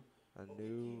 marrow, a Porque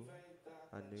quem new vai dar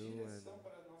a a new and direção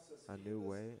para nossas a new vidas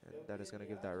way, and é o that is going to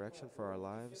give DNA do direction for our doador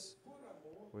que fez lives, por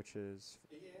amor which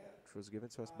e was given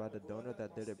to us by the donor agora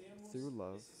that did nós it temos through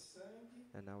love. esse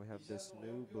sangue And now we e have já this não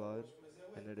é o new blood, biológico, mas é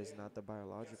o and it is eterno. not the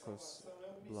Porque a biological salvação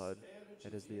é um blood, mistério de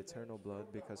it is the vida eternal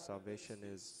blood, because proclamado pelo salvation Espírito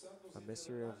is Santo nos a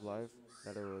mystery revelado of em life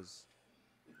that it Jesus. was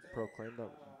Então, proclaimed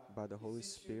up by the Holy existe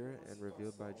Spirit uma and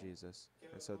revealed by situação Jesus. que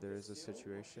And so there is a aconteceu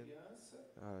com a situation, criança,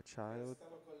 a ela child,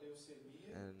 estava com a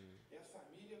leucemia and e a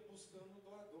família buscando o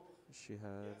doador. she E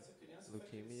had essa criança foi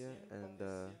leukemia, crescendo, and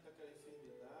padecendo daquela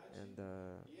enfermidade and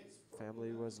the e eles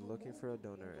family procurando was no looking for a mundo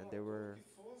donor, and doador que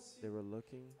fosse they were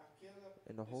looking aquela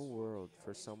in the whole pessoa que world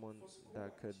for realmente someone fosse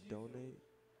that could compatível, donate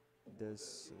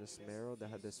this que não tivesse marrow, that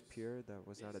had this vícios. pure, that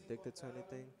was not Eles addicted to encontraram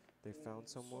anything. They found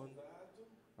someone, soldado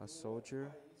a num outro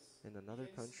soldier país in e another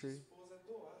ele se country, dispôs a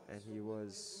doar a and sua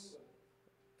medula,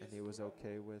 he fez was por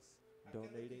okay amor. with Aquela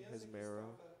donating his criança que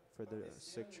marrow estava for the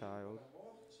sick padecendo indo child para a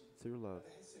morte, through love. ela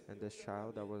And recebeu o this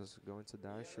child that tratamento was going to e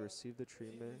die, she ela received the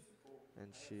treatment, vivificou,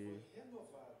 and ela foi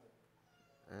renovada.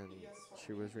 and E as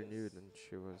she was renewed, famílias, and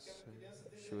aquela criança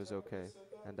she was desejava okay. conhecer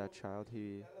o And that doador child,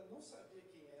 e ela não sabia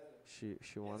quem era.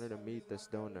 she E as wanted to famílias meet this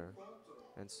marcaram um donor,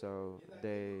 encontro. and so E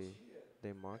naquele dia,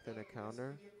 they marked an aquela criança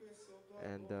encounter, queria conhecer o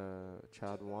and doador the que tinha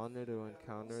child dado wanted vida to para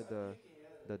ela. Não encounter sabia quem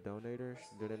era, the donor,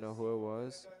 mas didn't know who it conheceu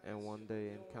was, aquela and característica, when they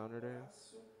deu um encountered her,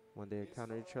 abraço. when they Eles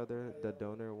encountered each falaram other, para the ela,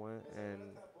 donor went mas agora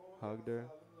and tá bom. E ela hugged her,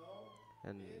 falava, não,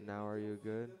 and ele now me are deu you vida,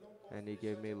 good? eu não posso And he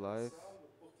gave deixar de me life. abraçá-lo,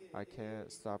 porque I ele can't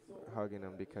me stop doou hugging para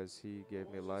him mim. because he gave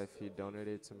me Hoje life. He eu tenho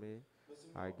donated to vida. me. Meus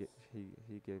irmãos,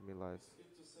 He gave me o life.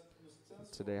 Espírito Santo nos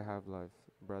Today I have transformou. life,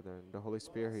 brethren. The Holy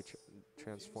Spirit, He Nós ouvimos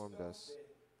transformed pela us. fé,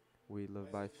 We live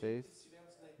mas o by dia faith, que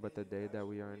estivermos na but the day that eternidade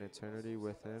we com are in Ele, nós eternity vamos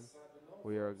with Him, abraçá-lo, não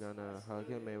we are vamos gonna mais hug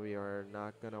Him, and querer we are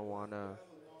not gonna wanna largar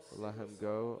o nosso let Senhor Him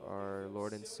go. Salvador que Our enviou o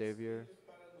Lord and seu Savior Espírito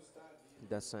para nos dar vida.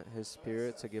 that sent His Então,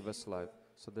 Spirit essa to give us life.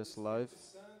 vida So do this life Espírito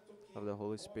Santo of que the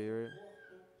Holy move o Spirit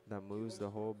corpo, that que moves hoje the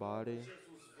whole proclama body,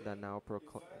 Jesus that vem now e vai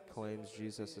nos levar proclaims para a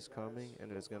Jesus is coming, eternidade,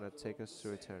 and it is gonna louvado o take nome do us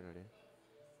to Senhor. eternity.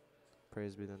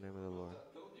 Praise be the name of the Irmão, Lord. está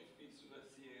tão difícil na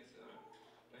ciência, né?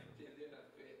 Para entender a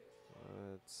fé.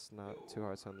 It's not too Eu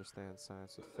hard to understand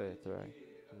science with gostaria faith, de right?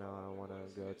 que a Now I palavra want agora to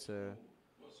se go mete to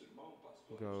com nosso irmão,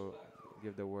 pastor go Eustáquio.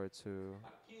 give the word to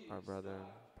Aqui our brother and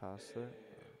está pastor.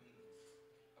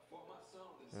 a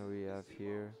formação And we have desse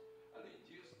here irmão. Além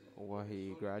disso, what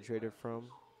he professores de graduated vários from,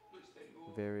 cursos no exterior.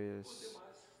 Os various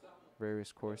demais estavam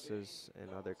various também courses in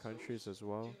dá other os countries seus as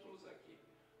well. títulos aqui.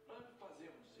 Nós não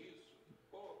fazemos isso,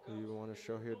 We colocamos, want to porque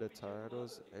show não here estou the pedindo nada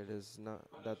titles. It disso, is not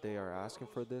mas nós that they are asking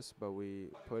for colocamos this, but we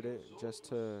para put que it os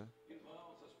just outros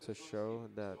irmãos, as to pessoas que show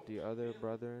that estão the nos other vendo,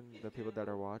 brethren, the people that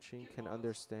are entendam watching, que can nós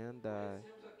understand that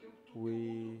conhecemos aquilo tudo que o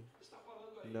mundo we está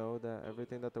falando aí. know that Tudo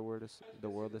everything não. that A the world is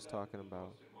especialidade talking do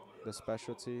about. nosso irmão The Maranatha falou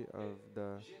specialty é of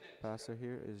the genética. pastor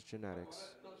here is Agora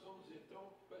genetics. nós vamos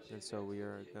então para a And so we genética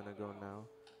are de going to go Abraão. now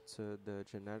to the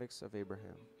genetics of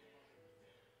Abraham.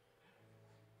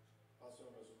 Paz,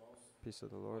 Senhor, meus irmãos. Peace of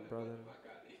the Lord, Olha, vai brother.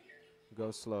 devagarinho. Go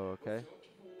slow, O okay? senhor que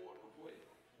voou, não foi?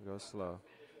 Go slow.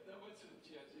 Não, mas não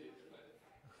tinha jeito, né?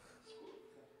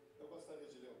 Desculpa. Eu gostaria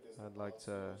de ler um texto da I'd like palavra do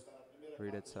Senhor. to Está na primeira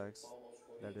read a carta de text Paulo aos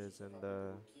that Coríntios, is no in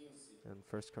the capítulo 15, in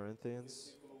 1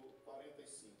 Corinthians versículo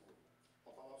 45.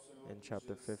 A palavra do Senhor in nos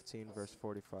chapter diz 15 verse assim: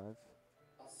 45.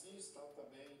 Assim está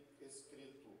também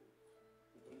escrito: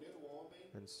 o primeiro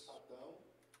homem, And Adão,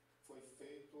 foi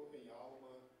feito em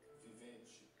alma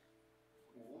vivente.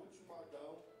 O último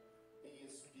Adão, em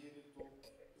espírito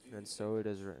and so it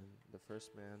is vivificante. written, the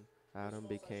first man, Meus Adam, irmãos, a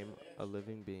became a genética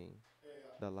living being.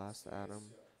 é The a last Adam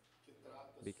ciência que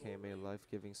trata became a sobre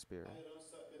life-giving a spirit.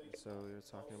 herança And so hereditária. we're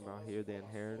Então, talking são about as here the informações que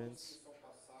inheritance são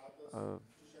passadas of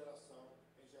de geração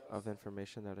em of geração.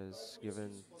 information that Então, é is por isso que given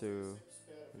se você through sempre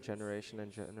espera ver os generation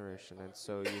and filhos, generation. And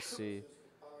so características, às vezes, do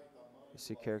pai, da mãe, you do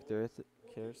see avô. Por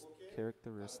quê? Porque cada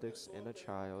characteristics pessoa in a tem uma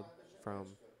child carga from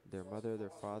genética. their São as mother, their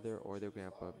informações father, or their contidas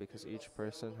grandpa, lá em because cada each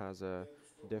person célula has a dentro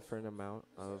dos different cromossomos. amount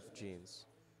Isso é a of genética. genes,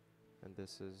 and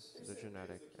this is Tem the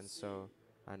genetic. certeza que And se so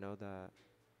I know that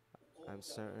o corpo I'm de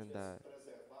Adão certain tivesse that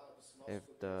preservado, se nós if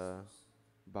the pudéssemos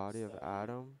body of estar aí,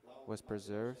 Adam lá o was material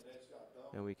preserved, genético de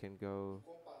Adão, and we can e go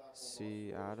comparar com o nosso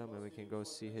see hoje, Adam and nós we can veríamos go uma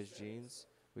see grande his diferença. genes,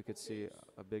 we Por could que see isso?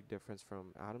 a big difference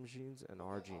from Adam's genes and Porque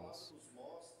our a palavra genes. nos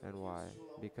mostra And que why? existiu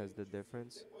lá um Because tempo the de vida.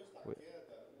 difference, Depois da wi-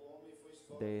 queda, o homem foi se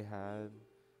they tornando had ruído.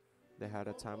 they E had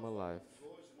a quando time nós of life, olhamos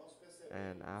hoje, nós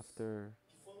and percebemos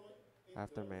que foram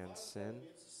after entrando man's vários sin,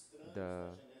 elementos estranhos na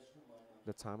the genética humana.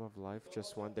 the time of life Então nós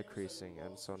just já went temos ali no decreasing,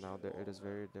 and so nosso now there, it is genoma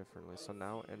very differently. So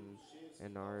now vírus, genes que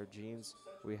in our causam genes câncer,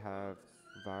 7 we mil have plagas.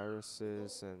 Então,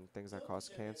 viruses and things that tanto cause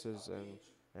cancers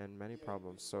geneticamente and many e aí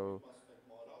problems. principalmente So no aspecto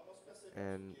moral, nós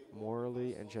percebemos o and que? O homem vai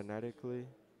morally and só se genetically,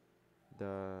 degenerando.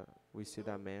 the we see Então,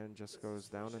 that man just goes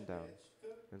existe uma down and down.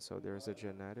 genética And so there is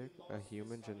humana e a nós,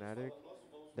 human fisicamente genetic falando, nós não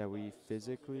vamos that mudar we isso. Se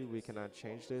nós physically we cannot envelhecemos,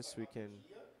 change morremos a this. cada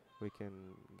dia, We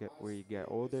can mas we get pelo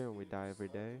older and we Espírito die every Santo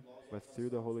day, nós but through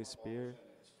the alcançamos Holy uma nova Spirit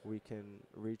genética. we can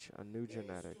reach a new E é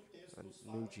isso genetic, que o texto nos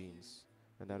new fala aqui. genes.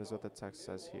 And that is what Então, the o text primeiro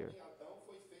says here. homem, Adão,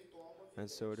 foi feito alma And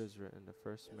so it vivente. is written, the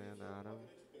first E a man, gente Adam, logo a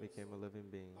gente became pensa, a living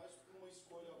being. mas por uma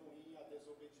escolha ruim, a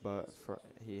But desobediência, for,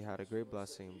 nós vimos he isso had a nos great filmes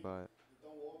blessing, aqui,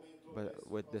 então o homem entrou nesse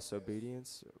with processo.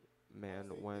 disobedience, Mas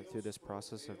man aí went through Deus this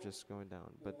process of proveu just going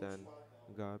down. o But then último Adão,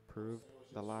 God que é o proved Senhor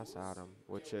the last Jesus, Adam,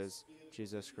 que é which o is Espírito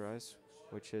Jesus Christ,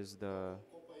 vivificante. which is Então, the como o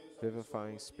companheiro já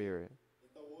mencionou vivifying aqui, spirit.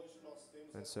 então hoje nós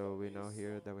temos And essa so we know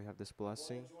here benção that we have this agora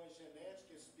blessing de uma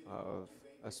genética espiritual of que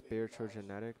vem da a spiritual eternidade.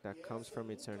 genetic E that comes essa from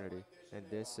nunca vai eternity. And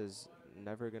this degenerar, is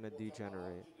never going to porque a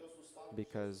palavra degenerate de Deus nos fala que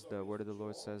Jesus because é o the word mesmo of the de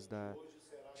Lord says ontem, de that hoje e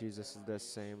será Jesus is the eternamente.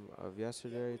 same of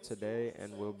E é yesterday, today, precioso isso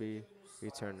and aí. will O que, que be ele nos faz?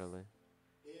 eternally.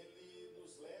 Ele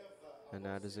nos leva a And nós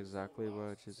that is termos exactly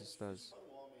what anulados. Isso é Jesus difícil does. para o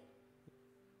homem,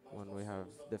 mas When nós we have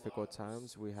somos difficult anulados,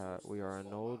 times, somos we are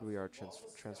annulled, transformados we are em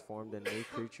novas transformed in criaturas new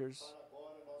creatures, para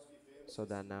agora nós vivermos so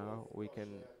that esse now novo we can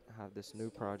projeto, have this new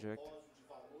esse novo project, código de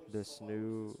valores, que são this valores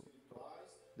new espirituais,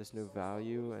 this que new são os value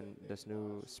valores da and this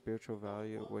new eternidade. spiritual Então,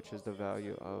 value, enquanto which is nós the vemos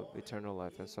value aí o of homem eternal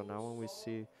life. And so indo now when we só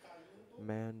see caindo,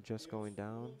 man just Deus going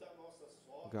down, muda a nossa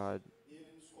sorte God e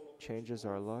Ele nos colocou de changes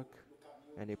our luck novo no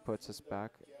caminho and He da puts us vida,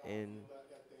 back que é a in vida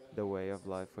eterna the na way of presença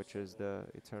life, do which is Senhor. the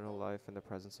eternal Então, life in the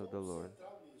presence of the ponto Lord.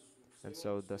 central nisso, o And Senhor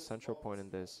so nos the fez central point novas in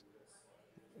this, criaturas.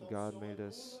 Então o God Senhor made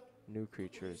us anula new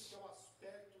tudo isso que creatures. é o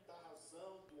aspecto da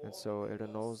razão do And homem, so da it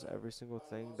annuls herança, every single para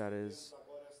thing nós vivermos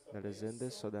agora esta that is in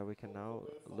this so bênção, that we can como now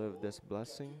ele live falou, this que aquilo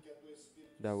blessing que é do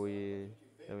Espírito that Santo, we aquilo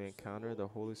que that vem we do encounter the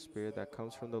Senhor, Holy ele nos Spirit that leva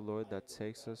comes from para the Lord a that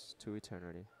takes us eternidade. to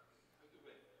eternity. Muito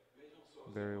bem. Vejam só,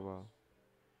 os Very irmãos. well.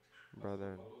 O pastor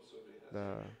Brethren, falou sobre a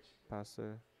the genética.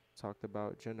 pastor talked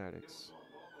about Temos genetics. uma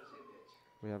nova genética.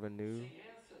 We have Sem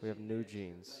essa we have new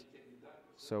genética da genes. eternidade,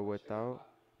 você So não vai chegar without lá.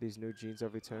 these new genes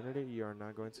of Não eternity, é? you are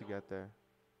not going to Então, get there,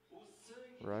 o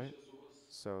sangue de right? Jesus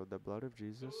So the blood of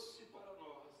Jesus trouxe para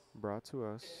nós brought to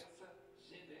us essa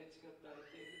genética da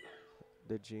eternidade.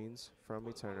 the genes from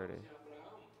Quando falamos eternity. em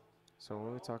Abraão, So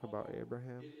when we Abraão talk about como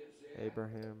Abraham, Eliezer,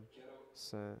 Abraham que era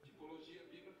sent tipologia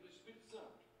bíblica do Espírito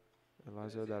Santo.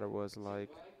 Elijah that it was Você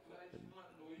like vai e traz uma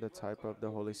the noiva type para of the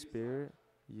Holy conquistar, Spirit.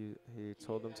 He que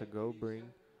told é them a to go igreja bring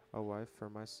a wife for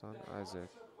my son da Isaac,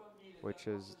 nossa família, da which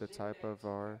is nossa the type of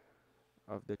our genética.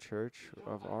 of the church Então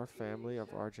of a our family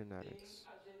of our igreja tem genetics.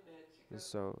 a And genética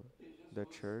so de the Jesus,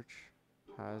 church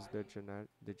do has the Pai,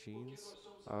 the porque genes nós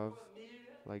somos a of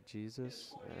família like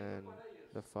Jesus escolhida and para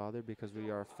the isso. Father because Então a we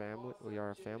nossa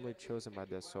are a family genética chosen é by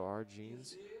que this. vai So our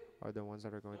genes dizer, are the ones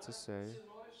that are não going to é? say Se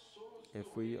nós somos if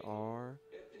do we reino are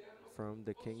eterno from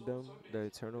the ou somos kingdom, the somente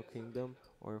eternal dessa kingdom, vida.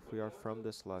 or if we are from Portanto,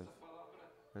 this life. essa palavra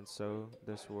And foi so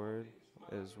this mais uma word vez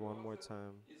is one more maravilhosa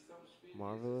time e estamos felizes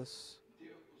marvelous, de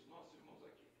ter os nossos irmãos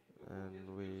aqui. Eu convido and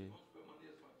que os irmãos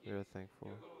permaneçam we are aqui e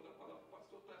thankful. agora vou dar a palavra para o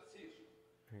pastor Tarcísio.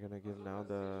 We're gonna give Pastor now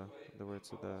Tarcísio vai the word nos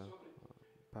to falar the sobre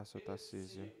Pastor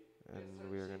Tassisia, essa and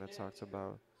we are gonna talk genética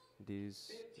about these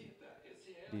perdida,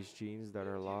 esse these elo genes that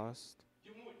are perdido lost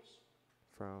de muitos.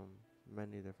 from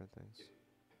many different things.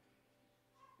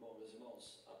 Bom, meus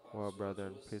irmãos, a paz do Well, Senhor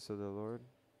brethren, Jesus. peace of the Lord.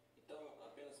 Então,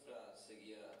 apenas para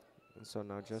seguir And so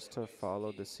now, a just to sequência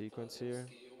follow the aqui, então nós sequence vemos here,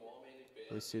 que o homem ele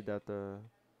we see perde that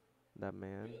that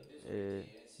man pela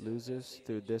desobediência essa loses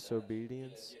through identidade que ele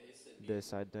disobedience havia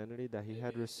this recebido, identity that he ele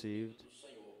had havia recebido received do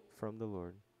Senhor. from the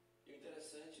Lord. E o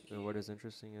interessante é And what is que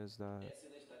interesting is that essa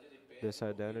identidade ele perde this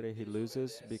porque ele identity he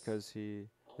loses desobedece because he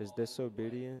a uma is ordem do Pai.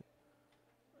 disobedient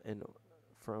in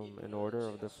E from an order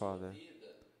durante of the a sua Father.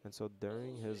 vida, And so nós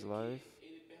during vamos his ver life, que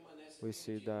ele permanece we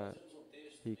see perdido. Nós that vemos um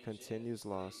texto he em Gênesis continues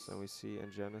lost. 3, And we see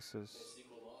in Genesis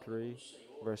versículo 9, quando 3, o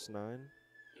Senhor verse 9,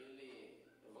 ele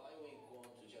vai ao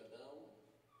encontro de Adão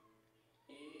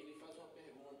e ele faz uma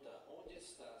pergunta: onde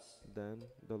estás? then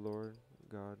the Lord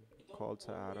God Então, called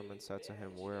to quando Adam ele and said to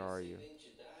him, perde "Where are essa you?"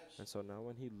 identidade And so now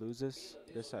when he loses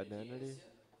pela this identity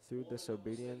desobediência, through o homem não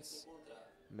consegue se disobedience,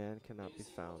 encontrar. man cannot Ele be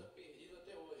se found. encontra perdido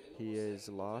até hoje. Ele não He consegue is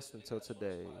encontrar lost until explicações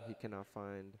today. He para cannot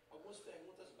find algumas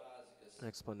perguntas básicas: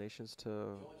 explanations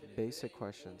to de onde ele basic veio,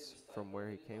 onde ele questions está e from para where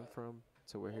onde he ele came vai. from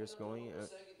to O where he homem is não going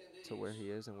consegue entender to where isso. he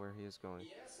is and where he is going.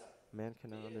 E essa Man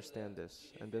cannot understand perda de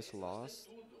this, and this referência ela está em loss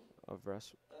tudo. of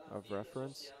Está na of vida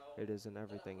reference, social, it is in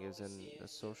está na everything. Is própria in a ciência.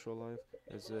 social life,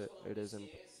 E is quando nós it falamos it de is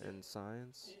ciência, in a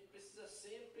science, gente precisa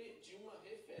sempre de uma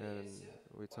and referência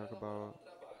we para talk elaborar about um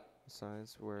trabalho.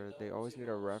 science where they Então, os always need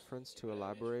a irmãos reference que to brevemente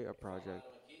elaborate a project.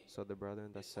 falaram aqui, So the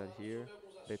brethren that eles said falaram here, sobre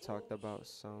alguns they talked about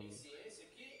assuntos em ciência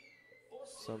que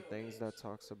some things that possivelmente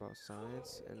talks about foram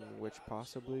science and which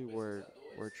tratados por possibly were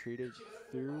pesquisadores que treated tiveram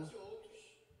por through base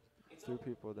outros. through Então,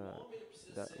 people o homem ele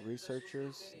precisa that sempre das suas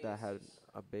researchers that had referências.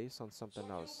 a base on Só something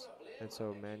que o else. And problema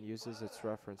so é man que uses its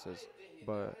para a references.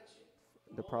 But eternidade,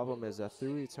 o the homem problem não is that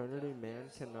through consegue encontrar eternity man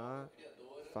nessa obra cannot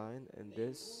criadora find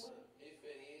nenhuma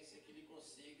referência que lhe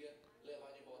consiga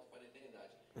levar de volta para a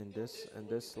eternidade. E tem um texto in muito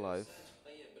this life interessante que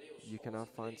está em Hebreus you cannot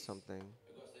find 11:3. something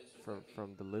Eu gostaria de frisar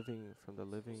aqui.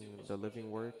 the Você pode living olhar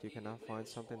work. You aqui, cannot find Hebreus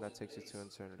something that takes you to 11:3.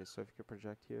 eternity. So if you could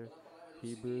project here, Quando a palavra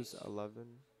diz o Hebrews seguinte, 11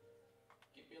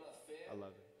 que pela fé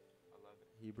 11 nós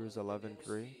Hebrews entendemos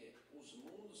 11:3. que os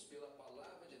mundos pela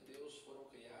palavra de Deus foram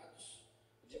criados,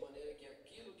 de maneira que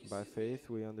aquilo que By se vê faith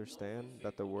we não foi understand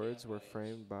that feito the do que é words were aparente.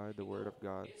 framed by the word Então, of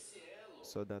God, esse elo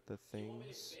so that the que o homem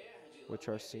ele things perde lá which no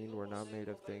are éter, ele seen não were not consegue made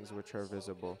of encontrar em things nada which are dessa obra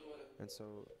visible. criadora, And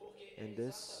so porque in é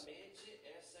this exatamente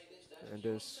essa identidade in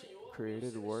que o this Senhor, pelo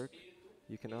created seu work, Espírito,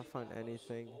 you cannot ele dá find para o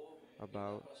seu anything povo, ele dá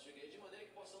about para a sua igreja, de maneira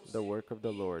que possamos the ser work of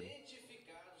the Lord.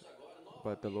 identificados agora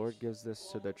But the Lord novamente gives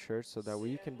this to the como church so that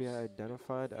we can be servos e como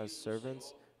identified as filhos do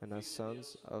servants Senhor, and as filhos de sons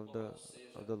Deus. of Louvado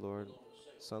seja the o Lord, nome do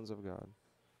Senhor. sons of God.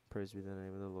 Praise be the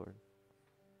name of the Lord.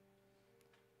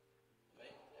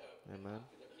 Bem, é Amen.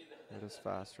 rápido aqui, né? It is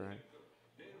fast, right?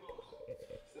 Bem, irmãos,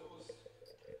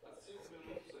 estamos a 5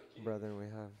 minutos aqui Brethren, we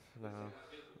have do now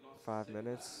encerramento do nosso 5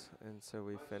 minutes seminário, until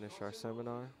we mas os finish our nossos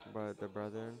irmãos seminar, aqui but the estão nas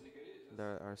brethren nossas igrejas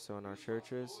that are still in e our os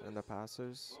churches and pastores the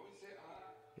pastors, vão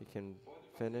encerrar, we can pode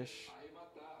fazer finish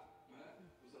arrematar, né?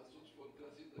 Os assuntos foram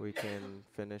trazidos we aqui para can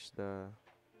finish the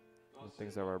nossos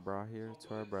things that were irmãos. brought here São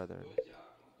to our brethren. dois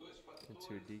diáconos, dois And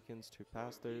two pastores deacons, two estão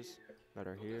pastors aqui. that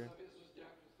are Então, here. dessa vez, os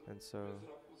diáconos And começaram a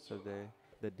so funcionar.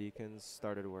 the deacons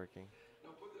started working.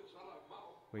 Não podemos falar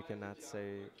mal We mais de cannot diácono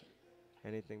say aqui.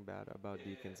 anything bad about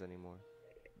deacons anymore.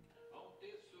 Há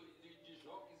texto de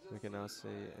Jó que diz We can assim, now não say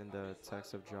é? in A the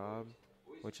text mensagem of da Job, noite.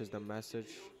 O which is the Espírito de message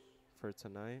Deus for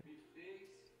tonight, me fez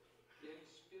e a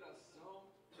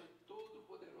inspiração do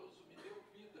Todo-Poderoso me deu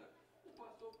vida. O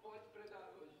pastor pode pregar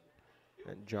hoje. Eu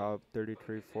and vim Job para 33:4,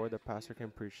 liberar the essa pastor vida can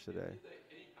preach e today. vida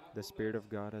em The Spirit abundância. of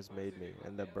God has Mas made você me, vê que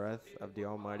and the essa breath vida of the foi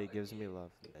Almighty falada gives me aqui,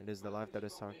 love. It is the mas life that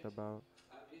is talked principalmente about,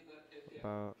 a vida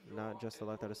eterna. not Jó just é the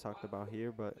life that João is talked 4, about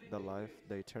here, but the life, 33.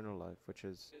 the eternal life, which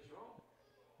is É João?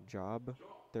 Job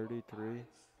João. Ah, 33.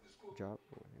 desculpa. Job,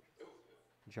 Mas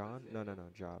John? No,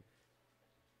 Job.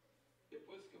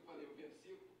 depois que eu falei o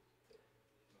versículo,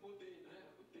 mudei,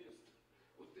 né? O texto.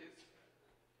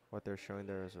 What they're showing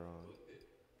there is wrong.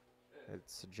 Anotei.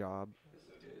 It's Job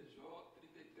Essa aqui é Jó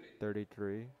 33.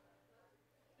 33,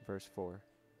 verse 4.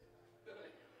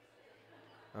 Peraí,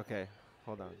 Okay,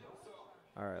 hold on. atenção.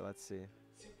 All right, let's see.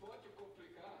 Se pode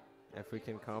complicar, por If we que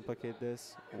can complicate facilitar?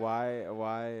 this,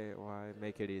 why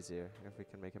make it easier? If we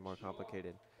can make it more Jó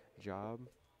complicated. Job,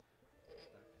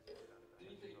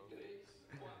 33,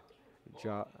 4.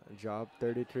 Job, Job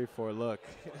 33, 4. Look,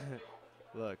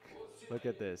 look, Você look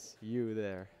at aí this. You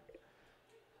there,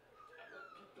 tá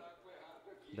dando pitaco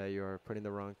errado that aqui. you are putting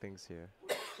the wrong things here. Por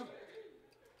isso que eu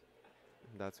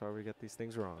errei. That's why we get these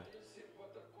things wrong. A gente sempre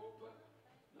bota a culpa,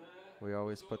 né, We nos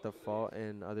always put the outros fault aí.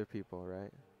 in other people,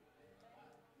 right?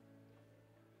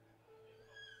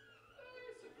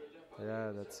 É isso que eu já falei.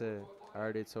 Yeah, Você that's it. acordou I agora?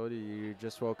 already told you, you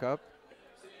just woke up?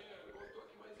 Sim, eu tô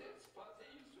aqui, mas eles fazem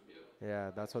isso mesmo.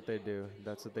 Yeah, that's what they Aqui, do. eles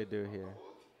That's só what they do coisa uma here. pra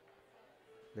outra.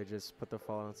 They just put the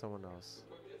fault on someone else.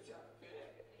 Pra ver se a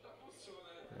fé tá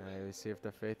funcionando. We see if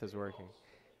the faith is working.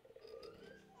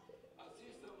 Assim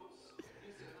estamos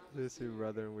encerrando Listen,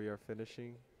 brethren, we are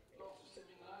finishing nosso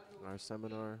seminário our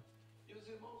seminar, e os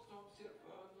irmãos estão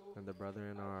observando and the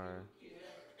brethren aquilo que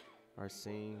are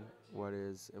seeing importante what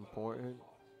is para important todos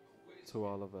nós. to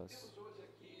all of us. Temos hoje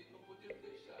aqui, não podemos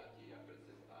deixar de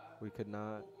apresentar We could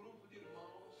not, o grupo de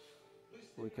irmãos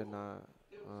do we could exterior. not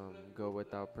Temos um grande go grupo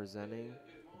without de presenting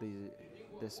irmãos the de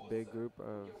língua this russa, big group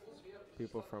of porque alguns vieram dos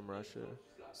people Estados from Unidos, Russia. outros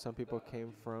Some people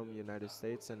came from da United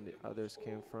States, Rússia, and the de others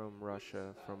came Moscou, from de outras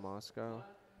Russia, from cidades, Moscow,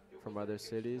 né? Eu from gostaria other que eles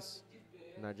cities, ficassem de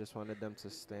pé. and I just wanted them to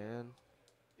stand,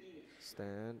 Isso.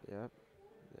 stand, yep,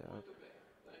 yep, Muito bem.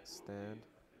 Tá em grupo stand.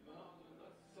 de irmãos,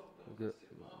 nós saudamos Gr- esses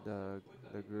irmãos, the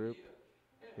muita the group,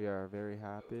 alegria. we are very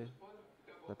happy Vocês podem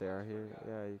ficar à that they are vontade here. para cá.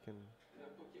 Yeah, you can, Daqui a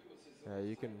pouquinho vocês yeah, vão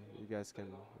you sair can, do you guys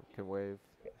telão. can wave.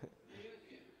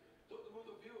 E todo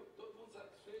mundo viu? Todo mundo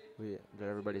satisfeito? Did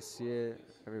everybody Brasileiros see gostam it?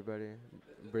 disso. Everybody,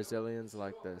 Entendeu? Brazilians Se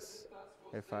like eu this.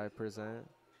 apresentasse If I vocês, então,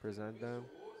 present eu não them, vi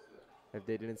seu rosto. if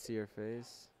they didn't see your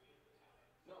face,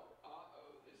 Não,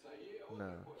 isso aí é no,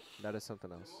 outra coisa. that is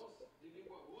something Os else. irmãos de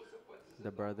língua russa podem se The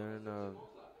sentar. Agora brethren são os of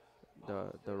irmãos lá.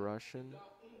 the Russian Da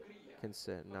Hungria. can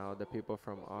sit. Por Now the favor, people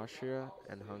from pastor da Austria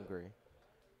and Áustria Hungary.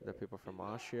 The people e from da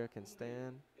Austria can Hungria.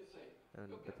 stand, Isso aí.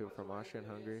 and Eu the quero people fazer from uma Austria and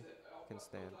Hungary referência ao can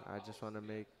pastor stand. da I just want to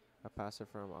Áustria. make a pastor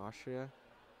from Austria.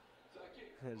 Só que,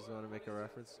 I just want to make a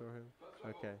reference to him. por favor,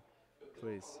 Okay, eu tenho uma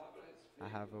please. palavra a I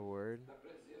have respeito a word da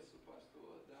presença do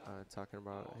pastor da talking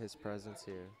about his Áustria presence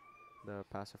aqui. here, the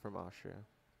pastor from Austria.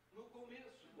 No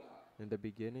começo da In the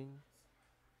beginning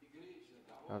igreja,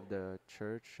 da of obra, the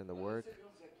church and the nós work,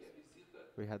 recebemos aqui a visita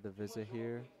we had the de uma visit jovem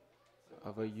here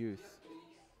of a chamada youth.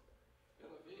 Beatriz.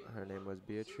 Ela veio Her name was com seu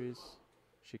Beatrice. irmão.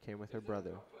 She came with her Eles eram de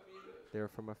brother. uma família They were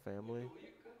from a family, muito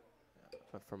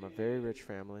rica. from a very rich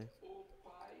family, O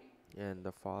pai and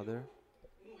the father,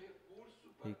 deu recurso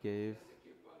he para que gave viesse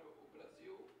aqui para o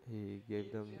Brasil he e gave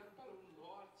eles them vieram para o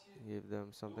norte gave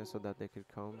them something so that they could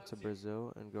come to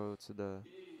Brasil Brazil and go to the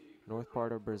e north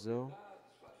part of Brazil.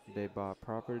 propriedades, They fazendas bought lá,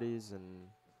 properties and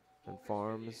pouca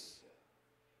farms experiência,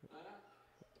 né?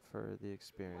 for the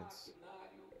experience.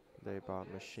 Maquinário. They bought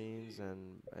Acontece machines, que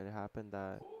and it happened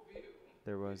that houve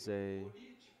there was a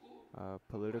político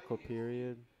political país,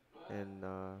 period não é? in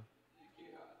De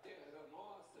que a terra era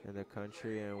nossa, in que the o pessoal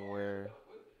country, era and nosso, where aquela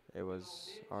coisa. it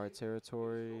was our Finalmente,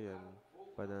 territory, eles and tocaram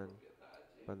fogo but na then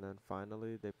propriedade, but then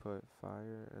finally they put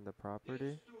fire in the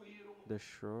property, destruíram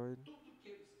destroyed tudo que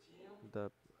eles tinham.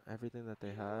 the everything that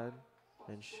they E had, ela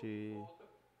and passou de volta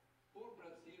por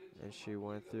Brasília, tinha she uma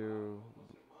went amiga lá, through uma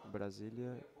irmã, Brasilia,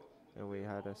 não recordo muito and bem we o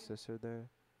had a nome, sister there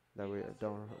that e we essa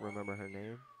don't irmã remember her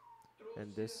name,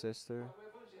 and this trouxe sister para o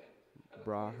Evangelho. Ela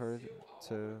brought her conheceu a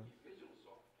to obra aqui, vejam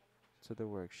só. to the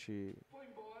work. Foi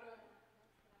embora,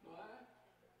 não é?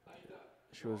 Ainda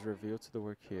She was jovem, revealed to the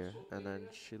work era here, and then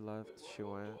solteira, she left.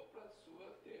 agora voltou para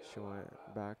sua terra, She lá went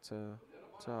para back to onde ela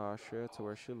to morava, Austria, para to a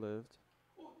where she Áustria. lived,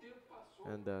 O tempo passou,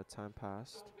 and the time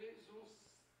passed, talvez uns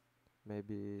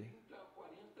maybe 30,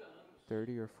 40 anos.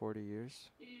 30 or 40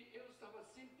 years. E eu estava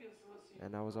sempre pensando assim,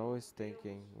 And I was não always temos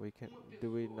thinking, uma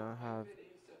do we pessoa not have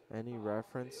referência any na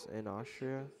reference Áustria. in Eu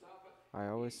Austria? pensava, I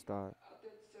always e thought, até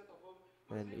de certa forma,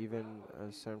 mas and even lembrava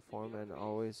a certain de form, and Beatriz.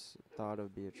 always thought of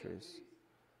Beatrice. Beatriz.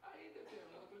 Aí,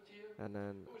 determinado dia, And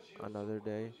then o Gilson, another pastor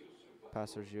day, Gilson e o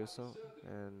Pastor pastor Gilson Alexandre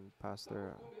and Pastor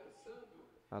estavam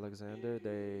conversando Alexander,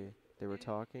 they were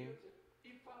talking,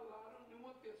 e falaram de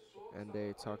uma pessoa que and estava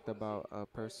they lá. Aí eu talked falei about assim, a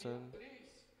person,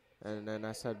 Beatriz, and then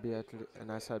I said Beatriz,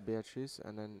 Beatrice,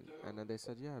 and then they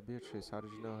said, yeah, Beatrice. How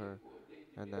did you know her?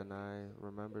 And then I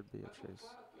remembered mas o Beatrice.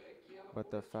 fato é que ela But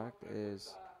the começou a fact is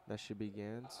frequentar that she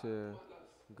began uma to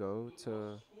das go dos to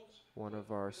nossos cultos one quando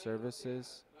of our foi na Inglaterra,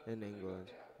 services in na England,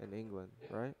 Inglaterra. in England, É.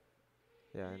 right?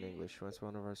 Yeah, in English. E She went to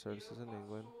one of our ela services in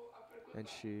England, passou a and frequentar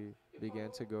she e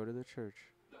began to falou go to the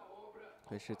church. da obra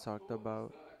And ao she talked pastor que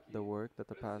about está the aqui work that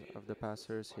of presente, the essa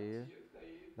pastors here. simpatia que está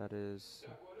aí. That is E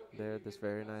agora eu there, queria que this ele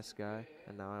very ficasse nice em guy,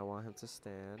 and pé. now I want him to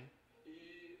stand.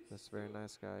 This E very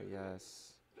nice guy, o irmão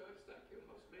yes. Doug está aqui no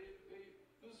nosso meio, ele veio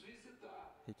nos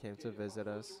visitar, He came porque to ele é visit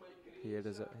pastor de us. uma igreja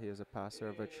He is a pastor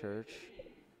of a church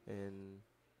em in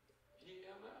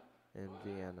Viena, não in é?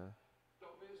 Vienna,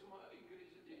 Talvez uma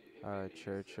igreja de a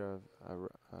church referência of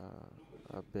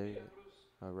número a de big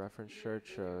membros. a reference E ele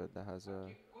church veio that has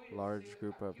a aqui large conhecer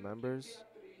group of aquilo que members,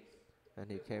 Beatriz and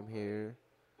he levou came para ele. here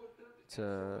Portanto,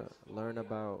 essa é uma to learn história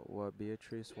about what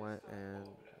Beatrice went dessa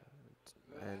obra,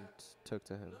 não and é? took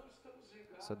to him. Não estamos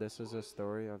So ligados this is a hoje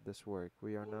story of this work.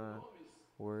 We are por not nomes,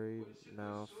 worried por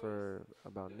now instituições, for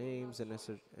about names and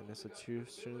denominações. Estamos ligados pelo mesmo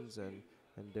institutions Espírito.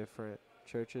 and different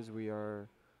churches. We are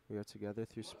together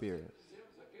through Nós sempre spirit.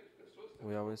 dizemos aquelas pessoas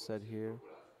We também always quando said vocês here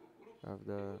procurassem por grupos of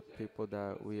the people evangélicos no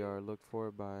that we Brasil, are looked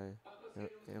for by nós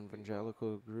queremos explicar.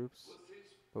 evangelical groups,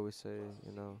 Vocês but we say,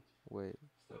 façam o seguinte: wait,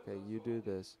 estamos okay, às you do ordens.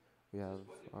 this. We Vocês have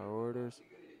podem our frequentar as orders.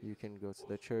 You igrejas, can go to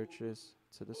the os cultos, churches,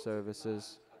 to the os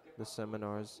services, seminários, até the pastores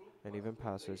ao seminars, grupo, and even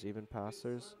pastores pastors, aí even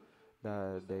pastors pensando que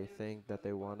that they gostariam de think that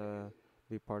they fazer parte want da to igreja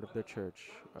be part of the Maranatha.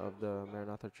 church, Nós não of temos the lugar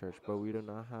Maranatha por church, but causa we do dos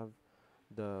not nomes. have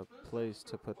the Não estamos place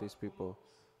to put these preocupados com people.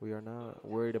 nomes. We are Nós not não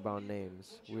temos worried um about líder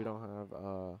names. We mundial. don't have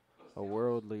Nós a temos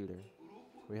world leader. um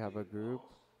grupo We de have a group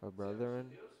irmãos, of servos de brethren,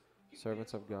 Deus, que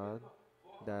servants pensam of da God, mesma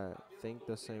forma, that a mesma think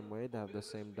the doutrina, same way, that o have the mesmo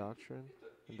same Espírito. doctrine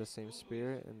Então, and the same tudo isso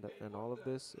spirit, é and all of importante,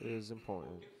 this is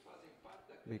important porque eles fazem parte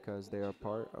da grande because they are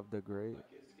part multidão of the great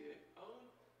daqueles que hão de estar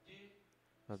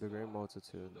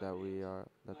multitude juntamente that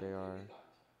na they are eternidade.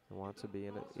 and want to Então, be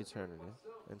in nossa eternity.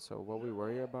 preocupação And so what we não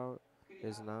worry é about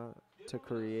is criar not to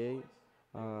create denominações de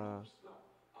uh, grupos, não.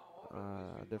 A obra do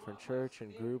a Espírito, não different há mais church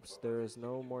and tempo groups. para There fazer is esse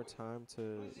tipo no de more coisa. time Não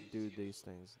to do existe these isso.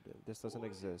 things. This doesn't Hoje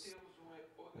exist. temos uma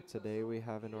Today we organização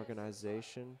have an necessária,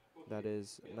 organization that porque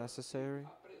is ela se necessary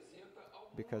apresenta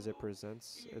ao because it mundo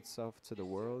presents e, itself to the de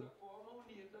world certa forma,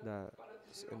 unida that para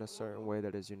dizer in ao a certain mundo way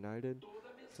that is united toda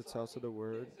a to tell to mensagem the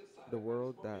necessária para esse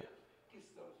world that momento que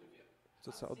estamos vivendo.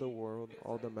 to tell the Assim, world essa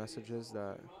all the referência ao messages nosso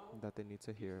irmão that they need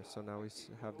to que hear. está So now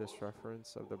aqui have this conosco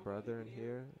reference of com the muita brethren alegria.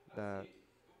 here that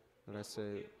Assim, I não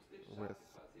say podemos deixar with de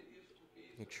fazer isso, porque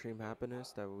isso extreme é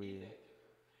happiness that we inédito.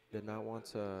 Eu did not quero want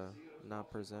também to dizer aos not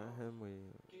nossos present irmãos him.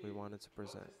 We que wanted to nós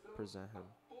estamos present a him.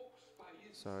 poucos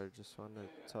So países. I just want to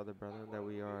tell the brethren that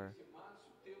Agora, no mês de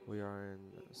março, temos we are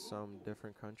in some grupo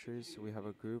different countries. We have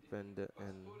a de group in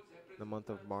pastores the month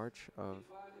of representantes March of de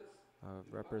vários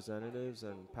representatives países,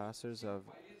 and alguns pastors 5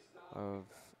 países da of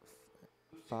África,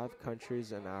 dos 5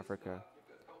 countries 54 in países da Africa.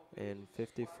 África, talvez In os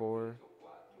 54 3 ou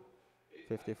 4 ainda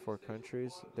 54 estejam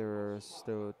countries, fora do there are nosso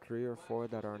still mapa, 3 or 4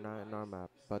 mas that os are not in our demais map,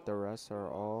 but the estão rest no are mapa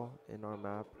all in our da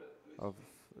map obra do of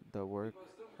Espírito. the E work nós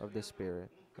estamos of the vendo Spirit.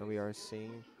 um And we are crescimento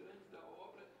seeing muito grande da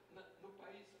obra no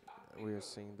país we are africano.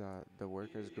 seeing that the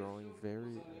work is E isso growing nos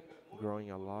alegra muito, growing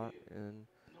a lot porque in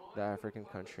the não pelo African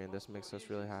fato das country, and this nossas makes us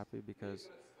really origens happy because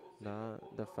negras, ou seja, not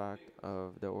ou the não fact negras,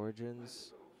 of the mas origins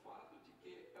pelo fato de que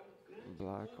é um grande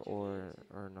black continente or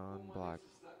com uma non-black,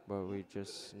 necessidade but we muito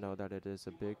just grande know that it is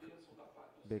a de uma bênção da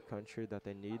parte do big Senhor. country that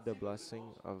they need the Assim, meus blessing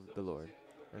irmãos, of the estamos Lord.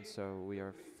 encerrando And aqui. so we Eu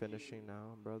are creio finishing que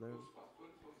now, brother. os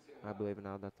pastores vão I encerrar, believe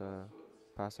now that the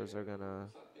pastors are o gonna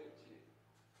satélite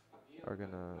a Viena are vai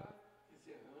gonna estar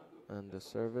encerrando end the essa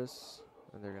última service, palavra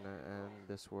com and os they're nossos gonna irmãos, end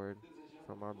this word desejando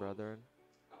from a our todos brethren.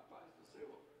 a paz do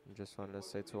Senhor. I just wanted to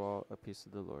say Enquanto to isso, all a peace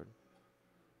of the Lord.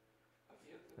 a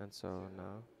vinheta And so encerrando.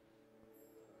 now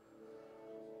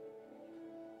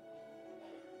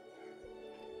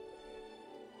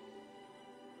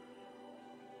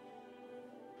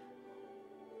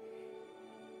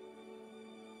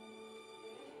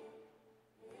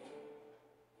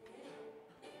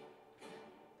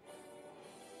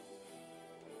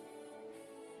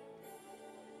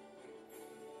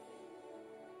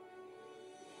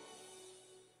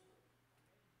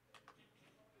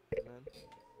Amen.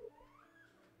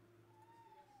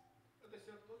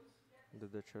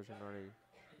 Did the children already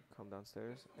come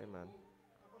downstairs? Amen.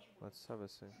 Let's have a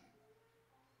sing.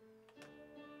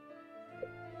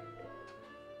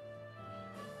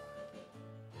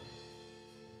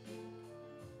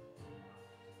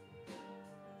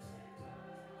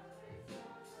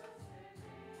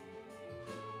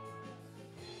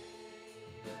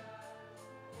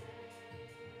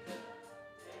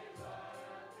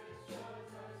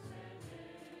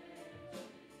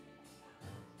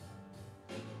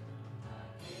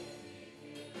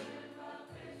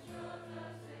 Preciosa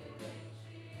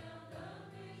semente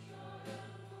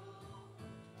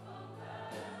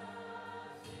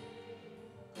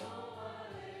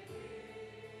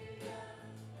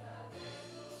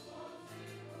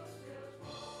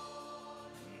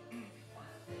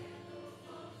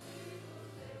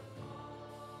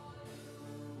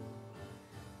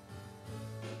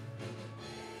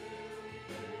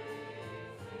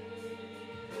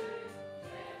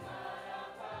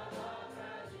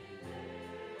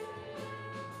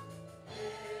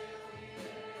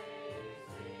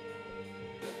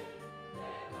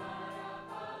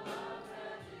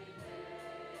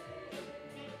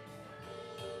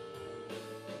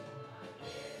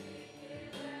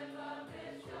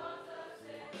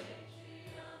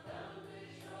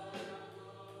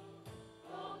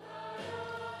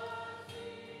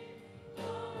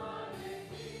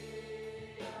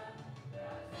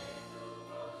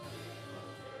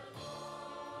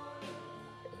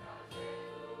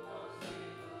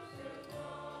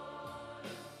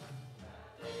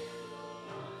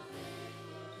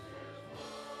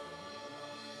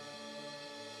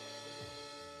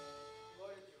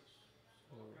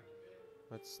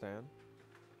Let's stand.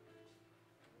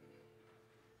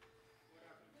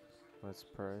 Let's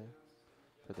pray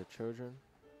for the children.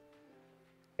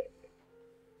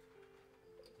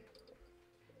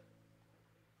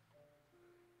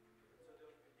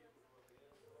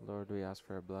 Lord, we ask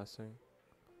for a blessing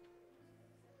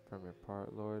from your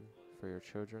part, Lord, for your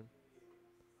children.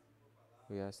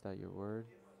 We ask that your word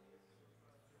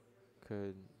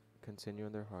could continue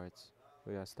in their hearts.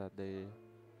 We ask that they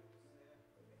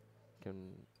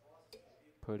can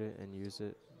put it and use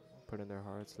it, put in their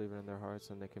hearts, leave it in their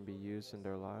hearts, and they can be used in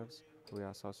their lives. We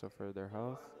ask also for their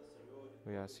health.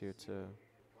 We ask you to,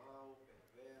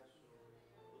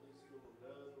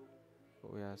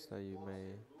 we ask that you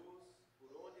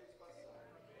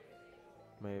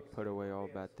may put away all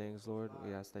bad things, Lord.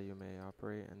 We ask that you may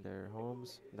operate in their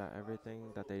homes, that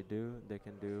everything that they do, they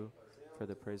can do for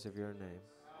the praise of your name.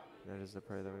 That is the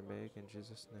prayer that we make in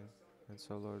Jesus' name. And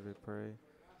so, Lord, we pray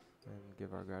and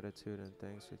give our gratitude and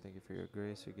thanks. We thank you for your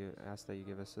grace. We ask that you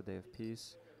give us a day of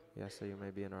peace. We ask that you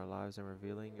may be in our lives and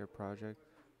revealing your project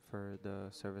for the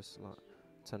service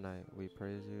tonight. We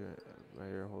praise you by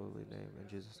your holy name. In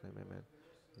Jesus' name, amen.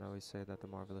 Now we say that the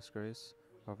marvelous grace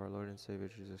of our Lord and Savior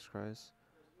Jesus Christ,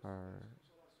 our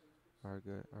our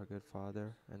good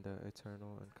Father, and the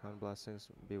eternal and kind blessings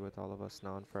be with all of us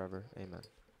now and forever. Amen.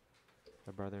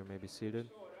 My brother may be seated.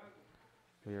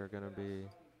 We are going to be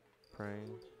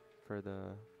praying for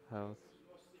the health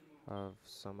of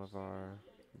some of our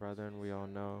brethren we all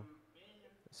know,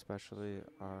 especially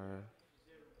our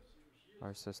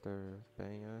sister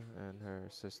Benya and her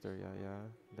sister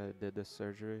Yaya that did this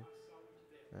surgery,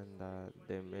 and that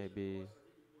they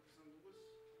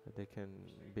can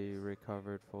be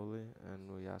recovered fully.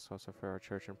 And we ask also for our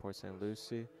church in Port St.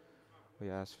 Lucie. We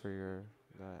ask for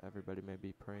that everybody may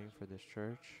be praying for this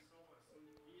church,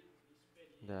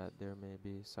 that there may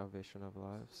be salvation of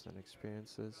lives and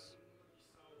experiences,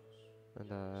 and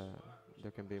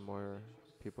there can be more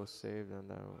people saved,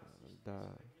 and the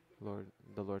Lord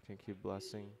the Lord can keep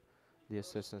blessing the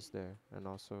assistance there, and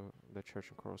also the church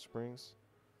in Coral Springs.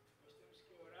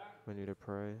 We need to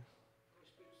pray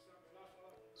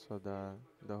so that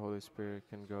the Holy Spirit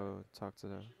can go talk to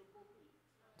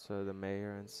the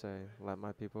mayor and say, "Let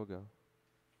my people go."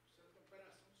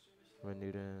 We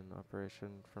need an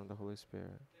operation from the Holy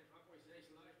Spirit.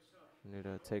 We need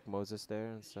to take Moses there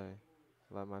and say,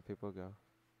 "Let my people go,"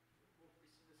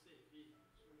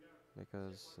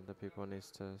 because the people needs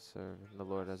to serve. The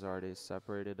Lord has already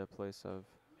separated a place of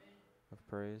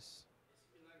praise.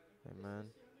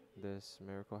 Amen. This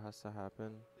miracle has to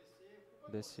happen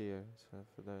this year. So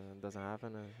if it doesn't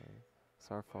happen, it's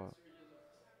our fault.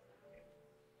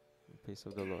 Peace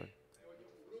of the Lord.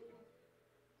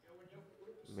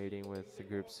 Meeting with the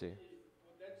group C.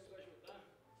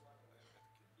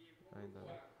 I know.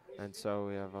 And so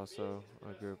we have also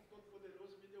a group.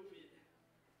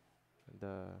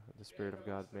 The the Spirit of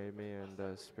God made me, and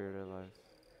the Spirit of life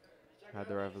had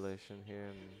the revelation here,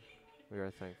 and we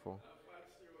are thankful.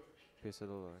 Peace of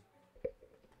the Lord.